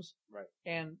old films. Right.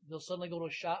 And they'll suddenly go to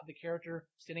a shot of the character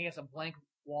standing against a blank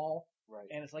wall. Right.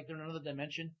 And it's like they're in another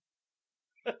dimension.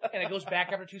 And it goes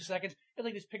back after 2 seconds. It's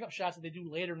like these pickup shots that they do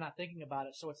later not thinking about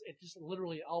it. So it's just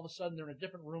literally all of a sudden they're in a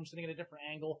different room sitting at a different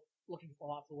angle looking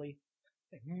thoughtfully.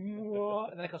 And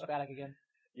then it goes back again.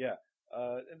 Yeah.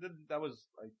 And then I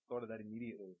thought of that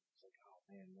immediately. It's like, oh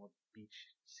man, more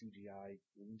beach CGI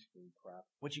green screen crap.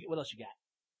 What else you got?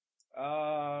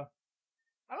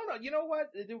 I don't know. You know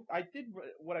what?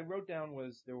 What I wrote down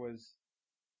was there was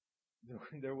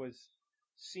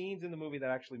scenes in the movie that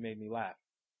actually made me laugh.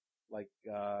 Like,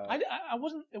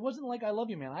 it wasn't like I Love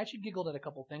You Man. I actually giggled at a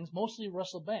couple things, mostly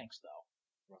Russell Banks though.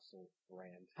 Russell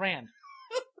Brand.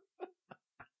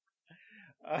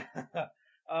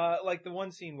 Like the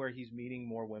one scene where he's meeting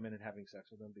more women and having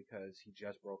sex with them because he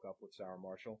just broke up with Sarah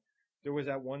Marshall. There was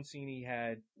that one scene he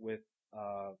had with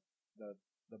the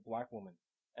black woman,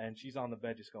 and she's on the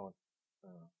bed just going,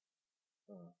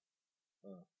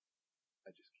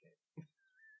 I just can't.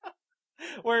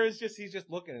 Whereas he's just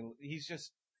looking and he's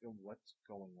just, what's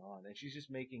going on? And she's just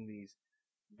making these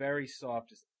very soft,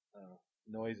 just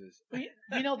noises.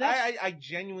 You know, I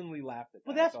genuinely laughed at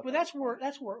that. But that's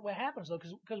where what happens though,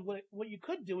 because what you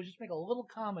could do is just make a little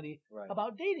comedy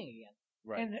about dating again,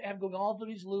 and have going all through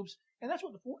these loops, and that's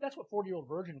what 40-Year-Old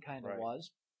Virgin kind of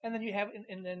was. And then you have,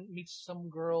 and then meets some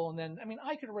girl, and then, I mean,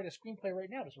 I could write a screenplay right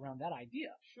now just around that idea.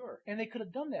 Sure. And they could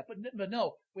have done that, but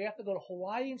no, we have to go to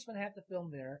Hawaii and spend half the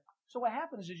film there. So what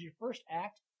happens is your first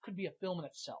act could be a film in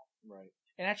itself. Right.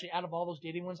 And actually, out of all those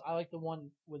dating ones, I like the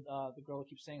one with the girl that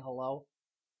keeps saying hello.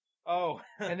 Oh.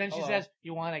 And then she says,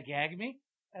 "You want to gag me?"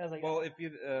 And I was like, well, if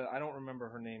you, I don't remember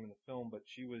her name in the film, but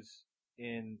she was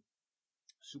in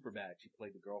Superbad. She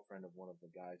played the girlfriend of one of the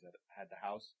guys that had the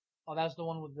house. Oh, that was the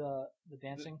one with the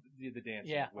dancing. The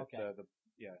dancing. Yeah. With okay.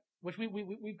 Which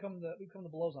we've come to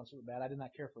blows on Superbad. I did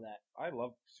not care for that. I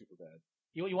love Superbad.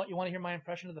 You want to hear my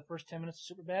impression of the first 10 minutes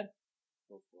of Superbad?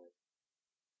 Go for it.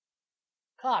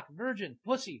 Cock, virgin,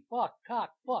 pussy, fuck,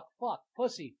 cock, fuck,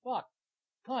 pussy, fuck,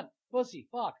 cunt, pussy,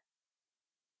 fuck.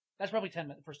 That's probably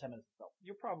the first 10 minutes of the film.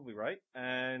 You're probably right.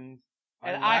 And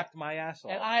I laughed my ass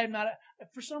off. And I am not,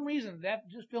 for some reason, that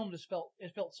film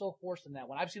felt so forced in that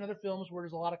one. I've seen other films where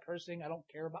there's a lot of cursing. I don't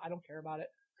care about it.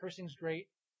 Cursing's great.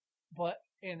 But,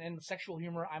 and sexual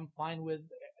humor, I'm fine with,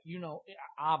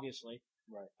 obviously.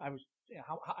 Right.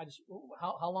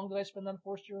 How long did I spend on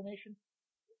forced urination?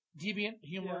 Deviant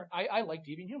humor. Yeah. I like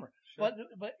deviant humor. Sure.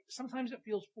 But sometimes it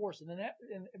feels forced, and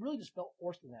it really just felt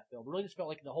forced in that film. It really just felt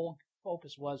like the whole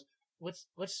focus was,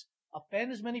 let's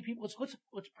offend as many people.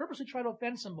 Let's purposely try to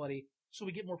offend somebody so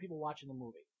we get more people watching the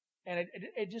movie. And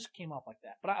it just came off like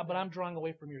that. But I'm drawing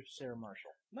away from your Sarah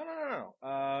Marshall. No.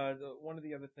 One of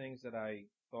the other things that I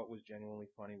thought was genuinely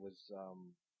funny was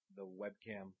the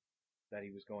webcam that he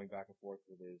was going back and forth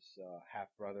with his half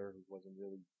brother, who wasn't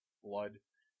really blood.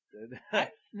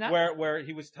 Where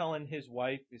he was telling his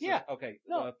wife, says, okay,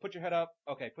 put your head up.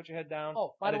 Okay, put your head down.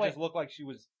 Oh, by the way, it just looked like she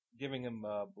was giving him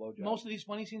a blowjob. Most of these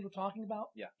funny scenes we're talking about,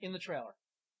 in the trailer.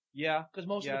 Yeah, because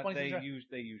most of the funny scenes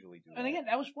they usually do. And again,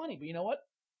 that was funny, but you know what?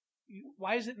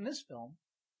 Why is it in this film?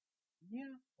 Yeah.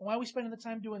 Why are we spending the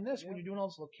time doing this when you're doing all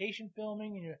this location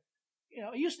filming and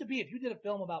it used to be if you did a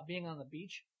film about being on the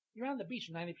beach, you're on the beach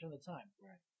 90% of the time.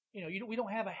 Right. We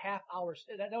don't have a half hour.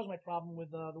 That was my problem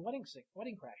with the Wedding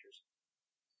Crashers.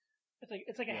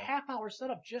 It's like a half hour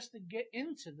setup just to get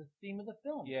into the theme of the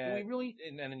film. Yeah. Do we really?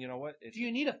 And you know what? Do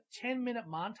you need a 10-minute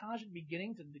montage at the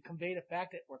beginning to convey the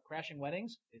fact that we're crashing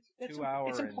weddings? It's 2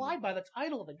 hours. It's implied by the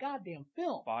title of the goddamn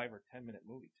film. 5 or 10 minute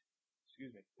movie.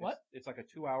 Excuse me. What? It's like a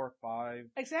 2 hour,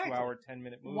 2 hour, 10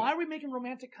 minute movie. Why are we making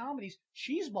romantic comedies,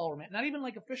 cheeseball romantic, not even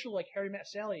like official like Harry Met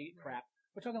Sally crap.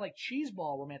 We're talking like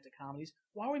cheeseball romantic comedies.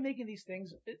 Why are we making these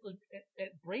things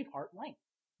at Braveheart length?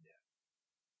 Yeah.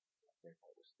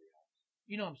 Braveheart was 3 hours.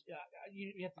 You know,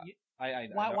 you have to.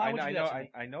 Why would you do that?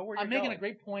 I know where you're going. I'm making a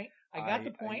great point. I got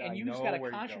the point, and you just got to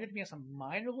contradict me on some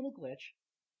minor little glitch.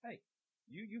 Hey,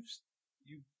 you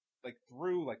like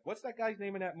threw like what's that guy's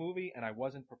name in that movie? And I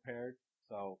wasn't prepared,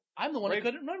 so I'm the one who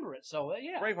couldn't remember it. So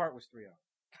yeah, Braveheart was 3 hours.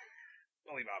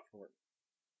 Only about 4.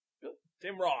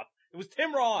 Tim Roth. It was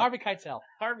Tim Roth. Harvey Keitel.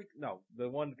 No, the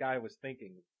one guy was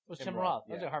thinking was Tim Roth.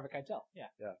 It was Harvey Keitel. Yeah.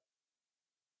 Yeah.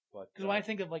 But because when I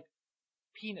think of like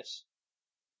penis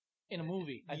in a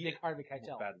movie, I think Harvey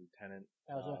Keitel. Bad Lieutenant.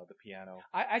 The piano.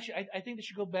 I think they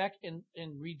should go back and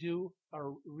redo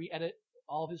or re-edit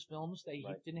all of his films that he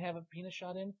didn't have a penis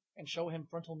shot in and show him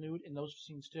frontal nude in those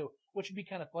scenes too, which would be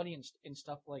kind of funny in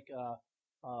stuff like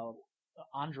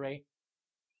Andre.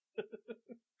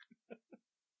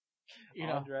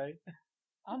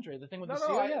 Andre, the thing with the seal,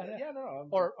 no.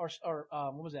 Or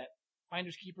what was that?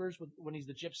 Finders Keepers when he's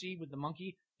the gypsy with the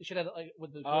monkey. They should have like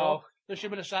with the girl. There should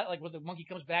have been a shot like where the monkey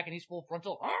comes back and he's full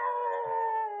frontal.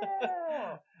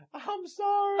 I'm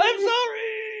sorry.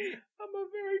 I'm a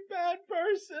very bad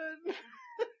person.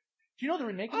 Do you know the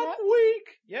remake of I'm that?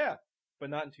 weak. Yeah, but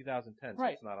not in 2010. So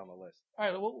it's not on the list. All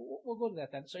right, we'll go to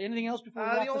that then. So anything else before we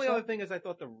wrap the only other thing is I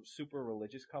thought the super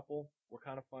religious couple were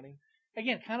kind of funny.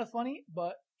 Again, kind of funny,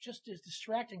 but just as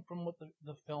distracting from what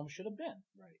the film should have been.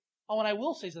 Right. Oh, and I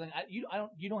will say something. You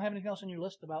don't have anything else on your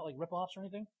list about like rip-offs or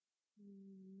anything?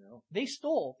 No. They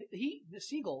stole. The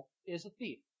Seagull is a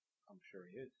thief. I'm sure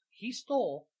he is. He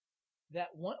stole that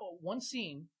one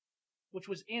scene, which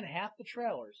was in half the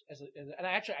trailers. And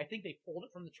actually, I think they pulled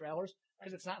it from the trailers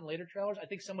because it's not in later trailers. I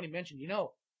think somebody mentioned, you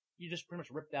just pretty much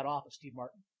ripped that off of Steve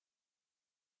Martin.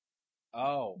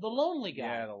 Oh. The lonely guy.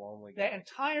 Yeah, the lonely guy. That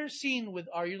entire scene with,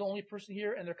 are you the only person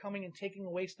here? And they're coming and taking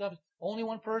away stuff. Only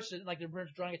one person, like they're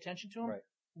drawing attention to him. Right.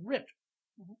 Ripped.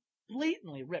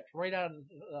 Blatantly ripped right out of,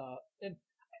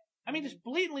 just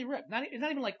blatantly ripped. It's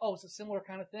not even like, oh, it's a similar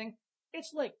kind of thing.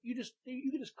 It's like, you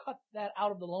could just cut that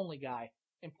out of the lonely guy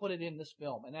and put it in this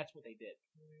film. And that's what they did.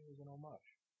 It was an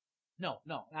homage. No,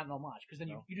 not an homage. Because then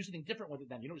you do something different with it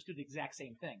then. You don't just do the exact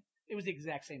same thing. It was the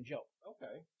exact same joke.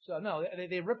 Okay. So no,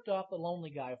 they ripped off the lonely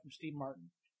guy from Steve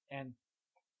Martin. And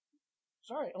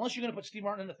sorry, unless you're going to put Steve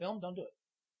Martin in the film, don't do it.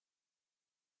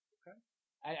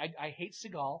 Okay. I hate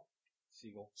Seagal.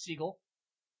 Seagal.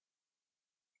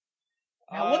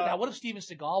 Now what if Steven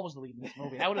Seagal was the lead in this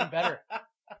movie? That would have been better.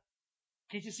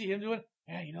 Can't you see him doing?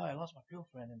 Yeah, I lost my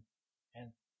girlfriend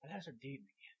and I gotta start dating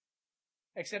again.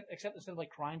 Except instead of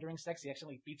like crying during sex, he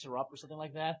actually beats her up or something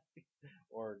like that.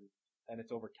 And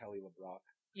it's over Kelly LeBrock.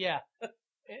 Yeah.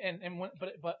 And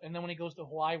then when he goes to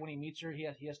Hawaii, when he meets her, he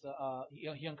has to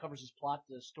he uncovers his plot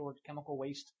to store chemical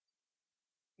waste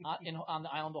on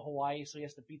the island of Hawaii, so he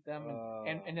has to beat them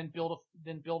and then build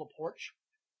a porch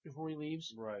before he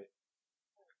leaves. Right.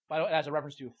 By the way, as a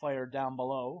reference to Fire Down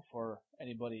Below for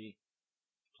anybody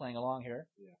playing along here.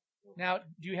 Yeah. Now,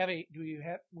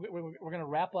 we're going to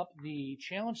wrap up the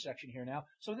challenge section here now.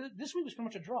 So this week was pretty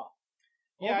much a draw.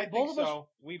 Yeah, I think so.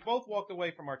 We both walked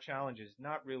away from our challenges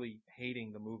not really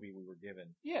hating the movie we were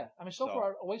given. Yeah, so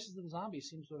far, Oasis of the Zombies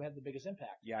seems to have had the biggest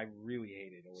impact. Yeah, I really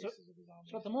hated Oasis of the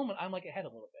Zombies. So at the moment, I'm like ahead a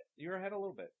little bit. You're ahead a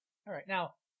little bit. All right,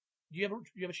 now, do you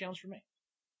have a challenge for me?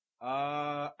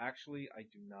 Actually, I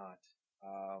do not.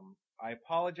 I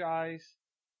apologize.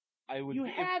 You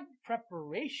had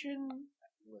preparation.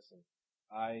 Listen,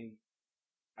 I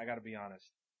gotta be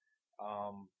honest.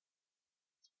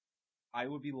 I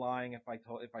would be lying if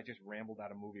I just rambled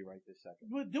out a movie right this second.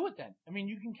 Well, do it then. I mean,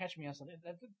 you can catch me on something.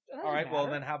 That All right, matter. well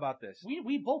then, how about this?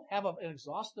 We both have an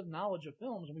exhaustive knowledge of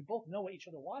films, and we both know what each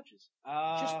other watches.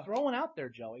 Just throwing out there,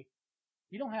 Joey.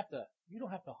 You don't have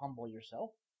to humble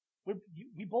yourself.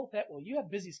 We both have. Well, you have a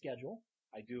busy schedule.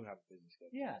 I do have a busy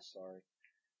schedule. Yeah. Sorry.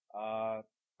 All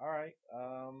right.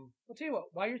 I'll tell you what.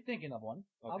 While you're thinking of one,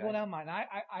 Okay. I'll go down mine. I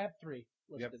have 3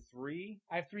 listed. You have 3?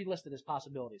 I have 3 listed as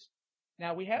possibilities.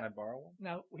 Now we have. Can I borrow one?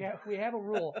 Now we have a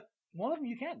rule. One of them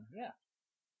you can. Yeah.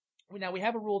 Now we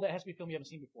have a rule that has to be a film you haven't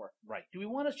seen before. Right. Do we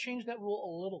want to change that rule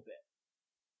a little bit?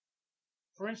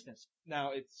 For instance.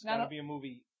 Now it's gotta be a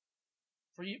movie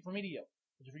for me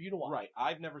to watch. Right.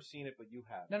 I've never seen it, but you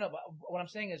have. No, but what I'm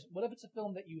saying is, what if it's a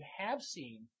film that you have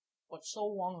seen, but so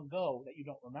long ago that you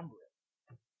don't remember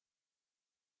it?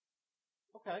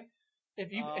 Okay.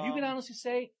 If you can honestly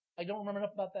say, I don't remember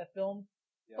enough about that film.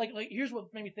 Yeah. Like here's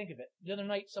what made me think of it. The other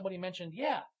night somebody mentioned,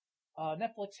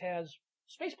 Netflix has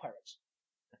Space Pirates.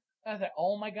 And I thought,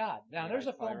 oh my god. Now there's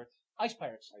a film. Ice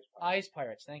Pirates. Ice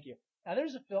Pirates. Thank you. Now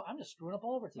there's a film. I'm just screwing up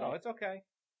all over today. No, it's okay.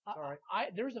 All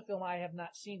right. There's a film I have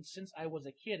not seen since I was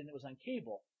a kid, and it was on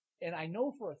cable. And I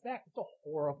know for a fact it's a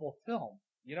horrible film.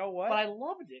 You know what? But I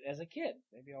loved it as a kid.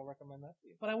 Maybe I'll recommend that to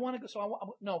you. But I want to go.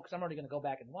 No, because I'm already going to go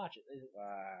back and watch it.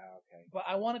 Okay. But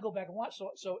I want to go back and watch.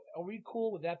 So are we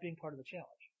cool with that being part of the challenge?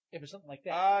 If it's something like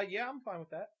that. Yeah, I'm fine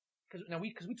with that.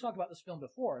 Because we talked about this film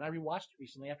before, and I rewatched it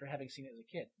recently after having seen it as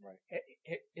a kid. Right.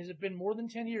 Has it been more than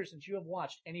 10 years since you have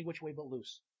watched Any Which Way But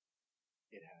Loose?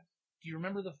 It has. Do you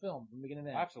remember the film from beginning to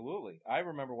end? Absolutely. I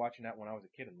remember watching that when I was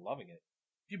a kid and loving it.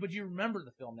 But you remember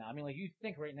the film now. I mean, like, you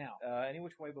think right now. Any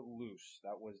Which Way But Loose.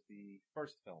 That was the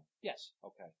first film. Yes.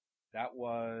 Okay. That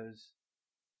was...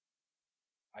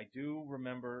 I do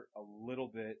remember a little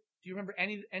bit. Do you remember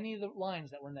any of the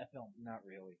lines that were in that film? Not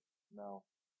really. No.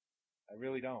 I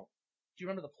really don't. Do you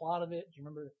remember the plot of it? Do you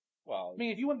remember... Well... I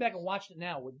mean, if you went back and watched it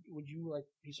now, would you, like,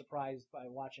 be surprised by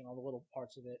watching all the little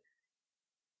parts of it?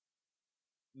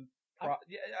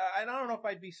 I don't know if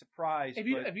I'd be surprised. If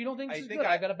you don't think this is good,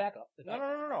 I got a backup.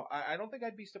 No. I don't think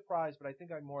I'd be surprised, but I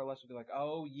think I more or less would be like,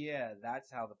 oh yeah,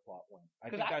 that's how the plot went. I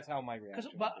think that's how my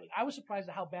reaction But I was surprised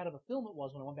at how bad of a film it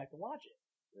was when I went back to watch it.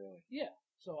 Really? Yeah.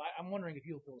 So I'm wondering if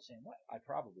you'll feel the same way. I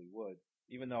probably would.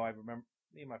 Even though I remember,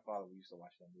 me and my father, we used to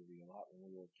watch that movie a lot when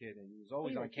we were a kid, and it was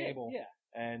always on cable. Yeah.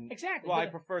 And, exactly. Well, I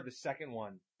preferred the second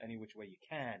one, Any Which Way You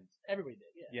Can. Everybody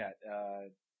did, yeah. Yeah,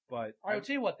 but... Alright, I'll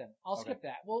tell you what then. I'll skip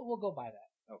that. We'll go by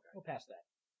that. Okay. We'll pass that.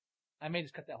 I may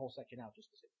just cut that whole section out just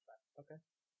to save time.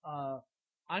 Okay.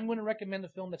 I'm going to recommend a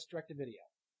film that's direct to video.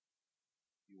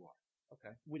 You are.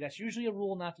 Okay. That's usually a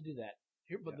rule not to do that.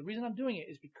 But the reason I'm doing it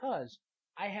is because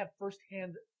I have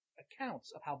first-hand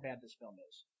accounts of how bad this film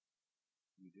is.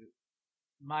 You do.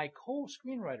 My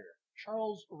co-screenwriter,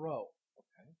 Charles Rowe.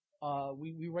 Okay.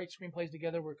 We write screenplays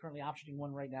together. We're currently optioning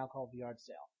one right now called The Yard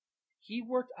Sale. He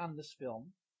worked on this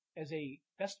film as a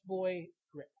best boy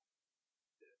grip.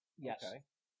 Yes. Okay.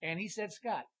 And he said,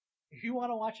 Scott, if you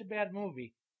want to watch a bad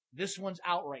movie, this one's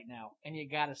out right now, and you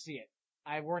gotta see it.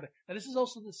 I worked. Now, this is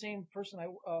also the same person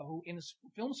who in his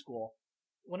film school,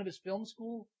 one of his film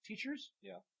school teachers,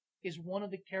 is one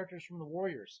of the characters from The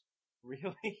Warriors.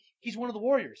 Really? He's one of the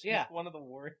Warriors, yeah. He's one of the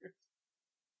Warriors?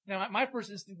 Now, my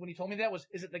first instinct when he told me that was,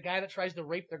 is it the guy that tries to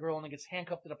rape the girl and then gets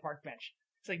handcuffed to the park bench?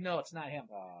 It's like, no, it's not him.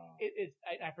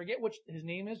 I forget what his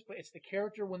name is, but it's the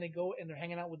character when they go and they're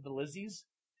hanging out with the Lizzies.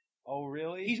 Oh,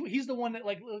 really? He's the one that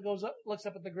like goes up, looks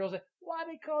up at the girls, like, why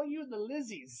they call you the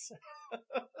Lizzies?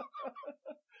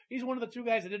 He's one of the two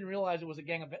guys that didn't realize it was a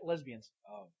gang of lesbians.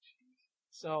 Oh, jeez.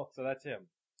 So that's him.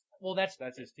 Well, that's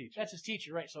his teacher. That's his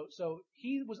teacher, right? So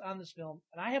he was on this film,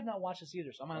 and I have not watched this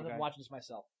either, so I'm gonna end up watching this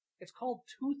myself. It's called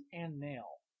Tooth and Nail.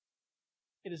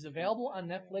 It is available on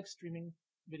Netflix streaming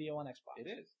video on Xbox. It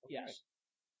is? Okay. Yes.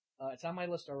 It's on my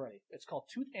list already. It's called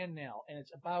Tooth and Nail, and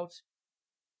it's about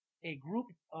a group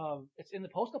of, it's in the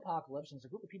post-apocalypse, and it's a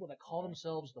group of people that call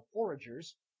themselves the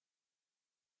Foragers,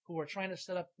 who are trying to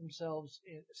set themselves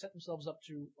up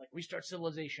to, like, restart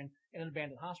civilization in an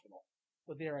abandoned hospital.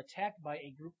 But they are attacked by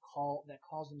a group that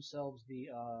calls themselves the,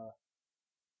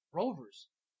 Rovers.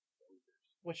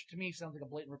 Which to me sounds like a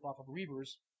blatant ripoff of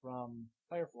Reavers from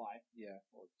Firefly. Yeah,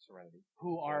 or Serenity.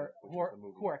 Who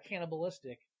are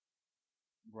cannibalistic.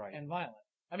 Right. And violent.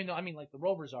 I mean, like the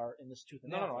Rovers are in this Tooth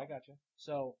and Nail. No, I got you.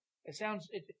 So, it sounds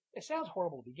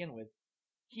horrible to begin with.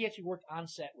 He actually worked on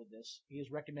set with this. He has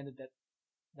recommended that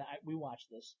we watch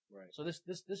this. Right. So this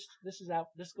is out,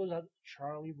 this goes out to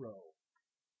Charlie Rowe.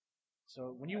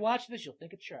 So when you watch this, you'll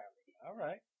think of Charlie. All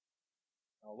right.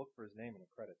 I'll look for his name in the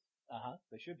credits. Uh-huh.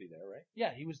 They should be there, right?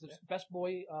 Yeah, he was the best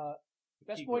boy,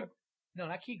 No,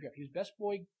 not key grip. He was best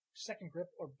boy second grip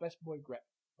or best boy grip.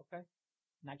 Okay.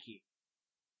 Not key.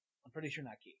 I'm pretty sure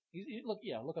not key. Look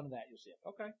under that. You'll see it.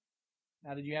 Okay.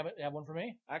 Now, did you have one for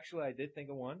me? Actually, I did think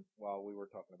of one while we were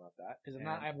talking about that. Because if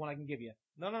not, I have one I can give you.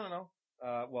 No.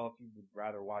 Well, if you would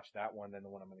rather watch that one than the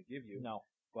one I'm going to give you. No.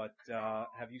 But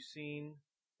have you seen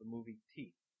the movie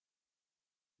Teeth?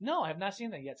 No, I have not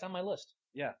seen that yet. It's on my list.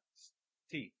 Yeah,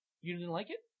 Teeth. You didn't like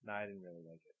it? No, I didn't really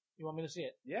like it. You want me to see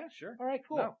it? Yeah, sure. All right,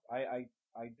 cool. No, I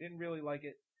didn't really like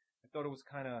it. I thought it was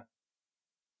kind of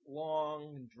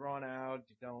long and drawn out.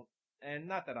 And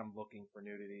not that I'm looking for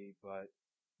nudity, but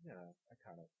I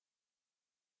kind of.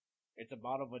 It's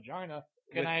about a vagina.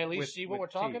 Can I at least see what we're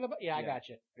talking about? Yeah, I got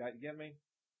you. Get me?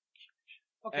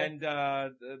 Okay. And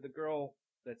the girl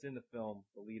that's in the film,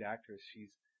 the lead actress,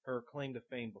 her claim to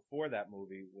fame before that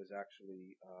movie was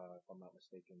actually, if I'm not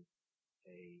mistaken,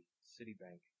 a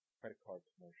Citibank credit card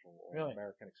commercial or really?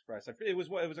 American Express. It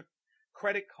was a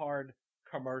credit card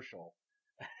commercial.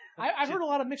 I've heard a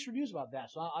lot of mixed reviews about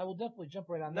that, so I will definitely jump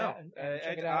right on that and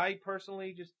check it out. I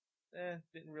personally just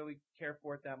didn't really care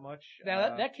for it that much.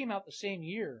 Now that came out the same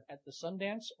year at the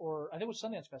Sundance, or I think it was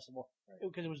Sundance Festival,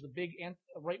 because it was the big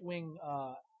right wing.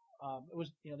 It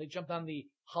was they jumped on the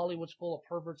Hollywood's full of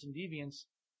perverts and deviants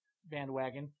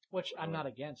bandwagon, which I'm not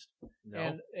against. No.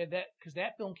 And that because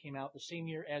that film came out the same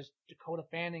year as Dakota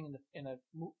Fanning in a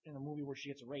movie where she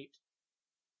gets raped.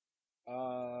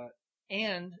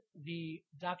 And the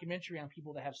documentary on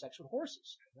people that have sex with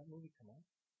horses. Did that movie come out?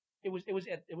 It was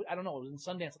I don't know, it was in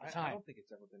Sundance at the time. I don't think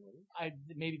it's ever been released.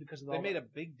 Maybe because of they made a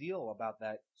big deal about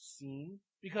that scene.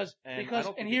 Because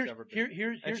here's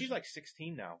and she's like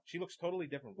 16 now. She looks totally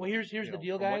different. Well, here's the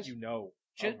deal, guys.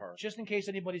 What of her. Just in case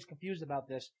anybody's confused about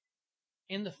this,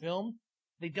 in the film,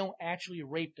 they don't actually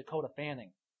rape Dakota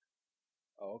Fanning.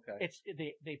 Oh, okay. It's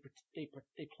they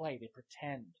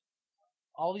pretend.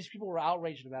 All these people were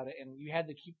outraged about it, and you had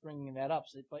to keep bringing that up.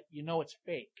 But it's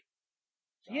fake.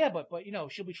 So, yeah, but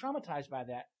she'll be traumatized by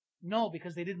that. No,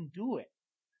 because they didn't do it.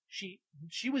 She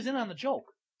was in on the joke.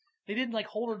 They didn't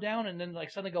hold her down and then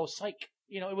suddenly go psych.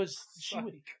 It was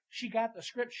she got the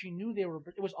script. She knew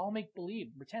it was all make believe,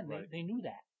 pretend. Right. They knew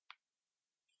that.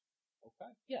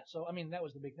 Okay. Yeah. So that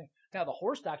was the big thing. Now the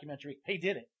horse documentary, they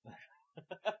did it.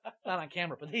 Not on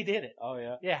camera, but they did it. Oh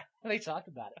yeah. Yeah, they talked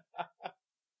about it.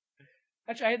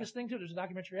 Actually, I had this thing too. There's a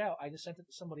documentary out. I just sent it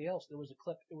to somebody else. There was a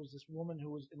clip. It was this woman who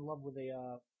was in love with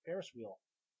a Ferris wheel,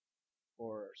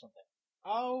 or something.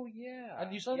 Oh yeah.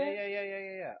 You saw that?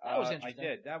 Yeah. That was interesting. I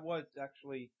did. That was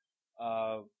actually.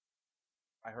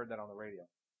 I heard that on the radio.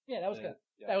 Yeah, that was good.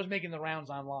 Yeah. That was making the rounds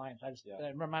online.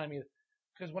 That reminded me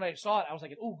because when I saw it, I was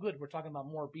like, "Oh, good. We're talking about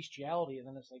more bestiality." And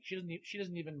then it's like she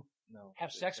doesn't even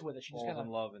have sex with it. She just kind of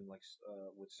in love and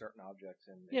with certain objects.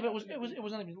 And yeah, but it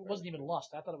wasn't even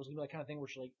lust. I thought it was gonna be like kind of thing where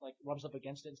she like rubs up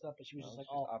against it and stuff. But she was just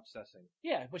all obsessing.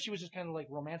 Yeah, but she was just kind of like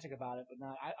romantic about it. But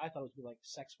not. I thought it was like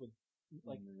sex with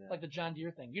like the John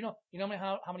Deere thing. You know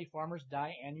how many farmers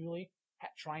die annually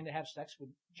trying to have sex with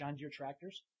John Deere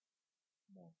tractors?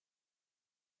 No.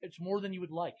 It's more than you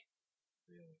would like.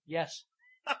 Really? Yes.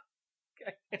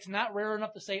 Okay. It's not rare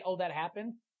enough to say, oh, that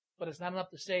happened, but it's not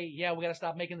enough to say, yeah, we got to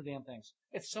stop making the damn things.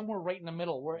 It's somewhere right in the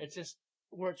middle where it's just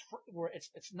where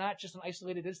it's not just an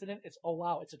isolated incident. It's oh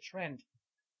wow, it's a trend.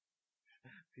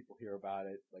 People hear about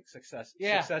it like success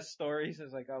stories.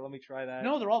 It's like, oh, let me try that.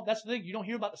 No, that's the thing. You don't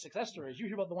hear about the success stories. You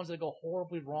hear about the ones that go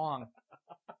horribly wrong.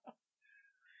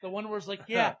 The one where it's like,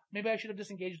 yeah, maybe I should have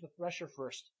disengaged the thresher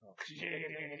first. Oh.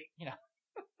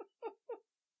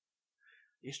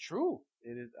 It's true.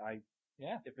 It is.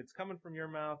 Yeah. If it's coming from your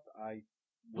mouth, I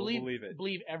will believe it.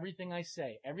 Believe everything I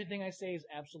say. Everything I say is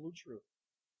absolute truth.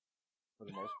 For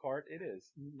the most part, it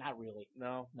is. Not really.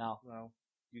 No. No.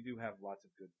 You do have lots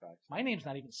of good facts. My name's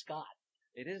not even Scott.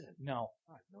 It isn't. No.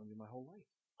 I've known you my whole life.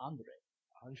 Andre.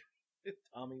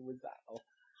 Tommy Wiseau.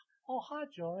 Oh, hi,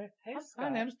 Joy. Hey, my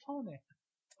name's Tony.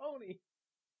 Tommy.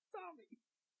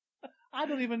 I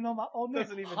don't even know my own name.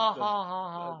 Doesn't even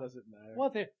ha. That doesn't matter.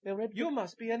 What they raped? You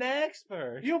must be an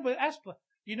expert. But expert.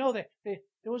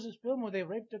 There was this film where they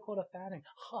raped Dakota Fanning.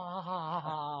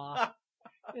 Ha.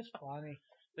 It's funny.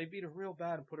 They beat her real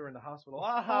bad and put her in the hospital.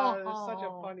 It's such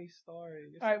a funny story.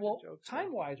 All right, well,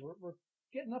 time-wise, we're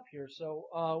getting up here,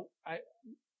 so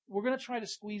we're gonna try to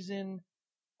squeeze in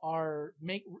our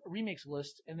remakes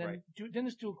list, and then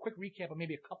just do a quick recap of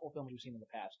maybe a couple of films we've seen in the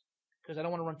past, because I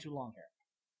don't want to run too long here.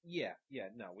 Yeah,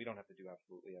 no, we don't have to do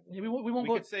absolutely everything. Yeah, we won't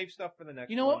go. We could save stuff for the next.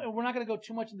 You know what? We're not going to go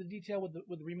too much into detail with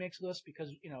the remakes list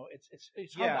because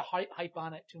it's hard to hype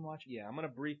on it too much. Yeah, I'm going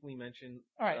to briefly mention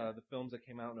the films that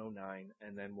came out in 2009,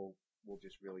 and then we'll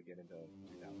just really get into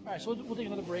 2000. All right, so we'll take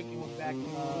another break and we'll be back.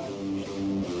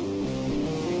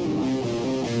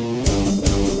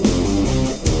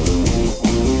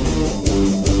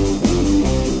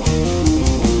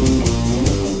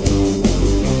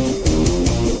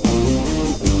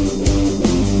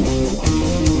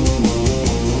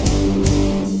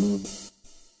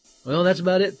 that's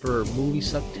about it for Movie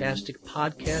Sucktastic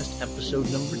Podcast,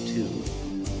 episode number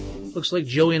 2. Looks like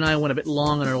Joey and I went a bit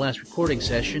long on our last recording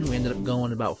session. We ended up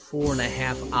going about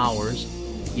 4.5 hours.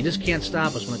 You just can't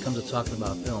stop us when it comes to talking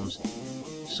about films.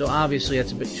 So obviously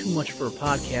that's a bit too much for a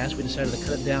podcast. We decided to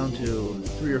cut it down to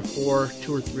 2 or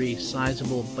 3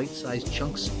 sizable, bite-sized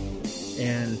chunks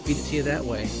and feed it to you that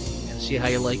way and see how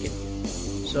you like it.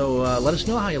 So let us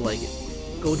know how you like it.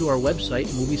 Go to our website,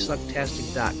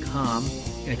 moviesucktastic.com,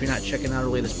 and if you're not checking out our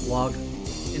latest blog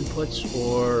inputs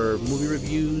or movie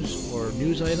reviews or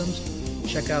news items,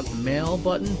 check out the mail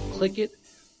button, click it,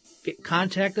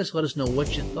 contact us, let us know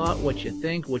what you thought, what you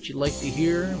think, what you'd like to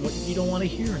hear, and what you don't want to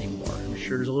hear anymore. I'm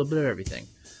sure there's a little bit of everything.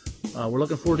 We're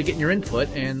looking forward to getting your input,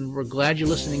 and we're glad you're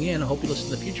listening in. I hope you listen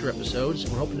to the future episodes.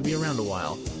 We're hoping to be around a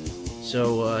while.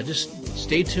 So just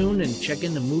stay tuned and check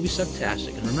in the Movie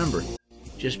Sucktastic. And remember,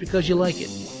 just because you like it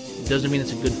doesn't mean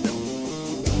it's a good film.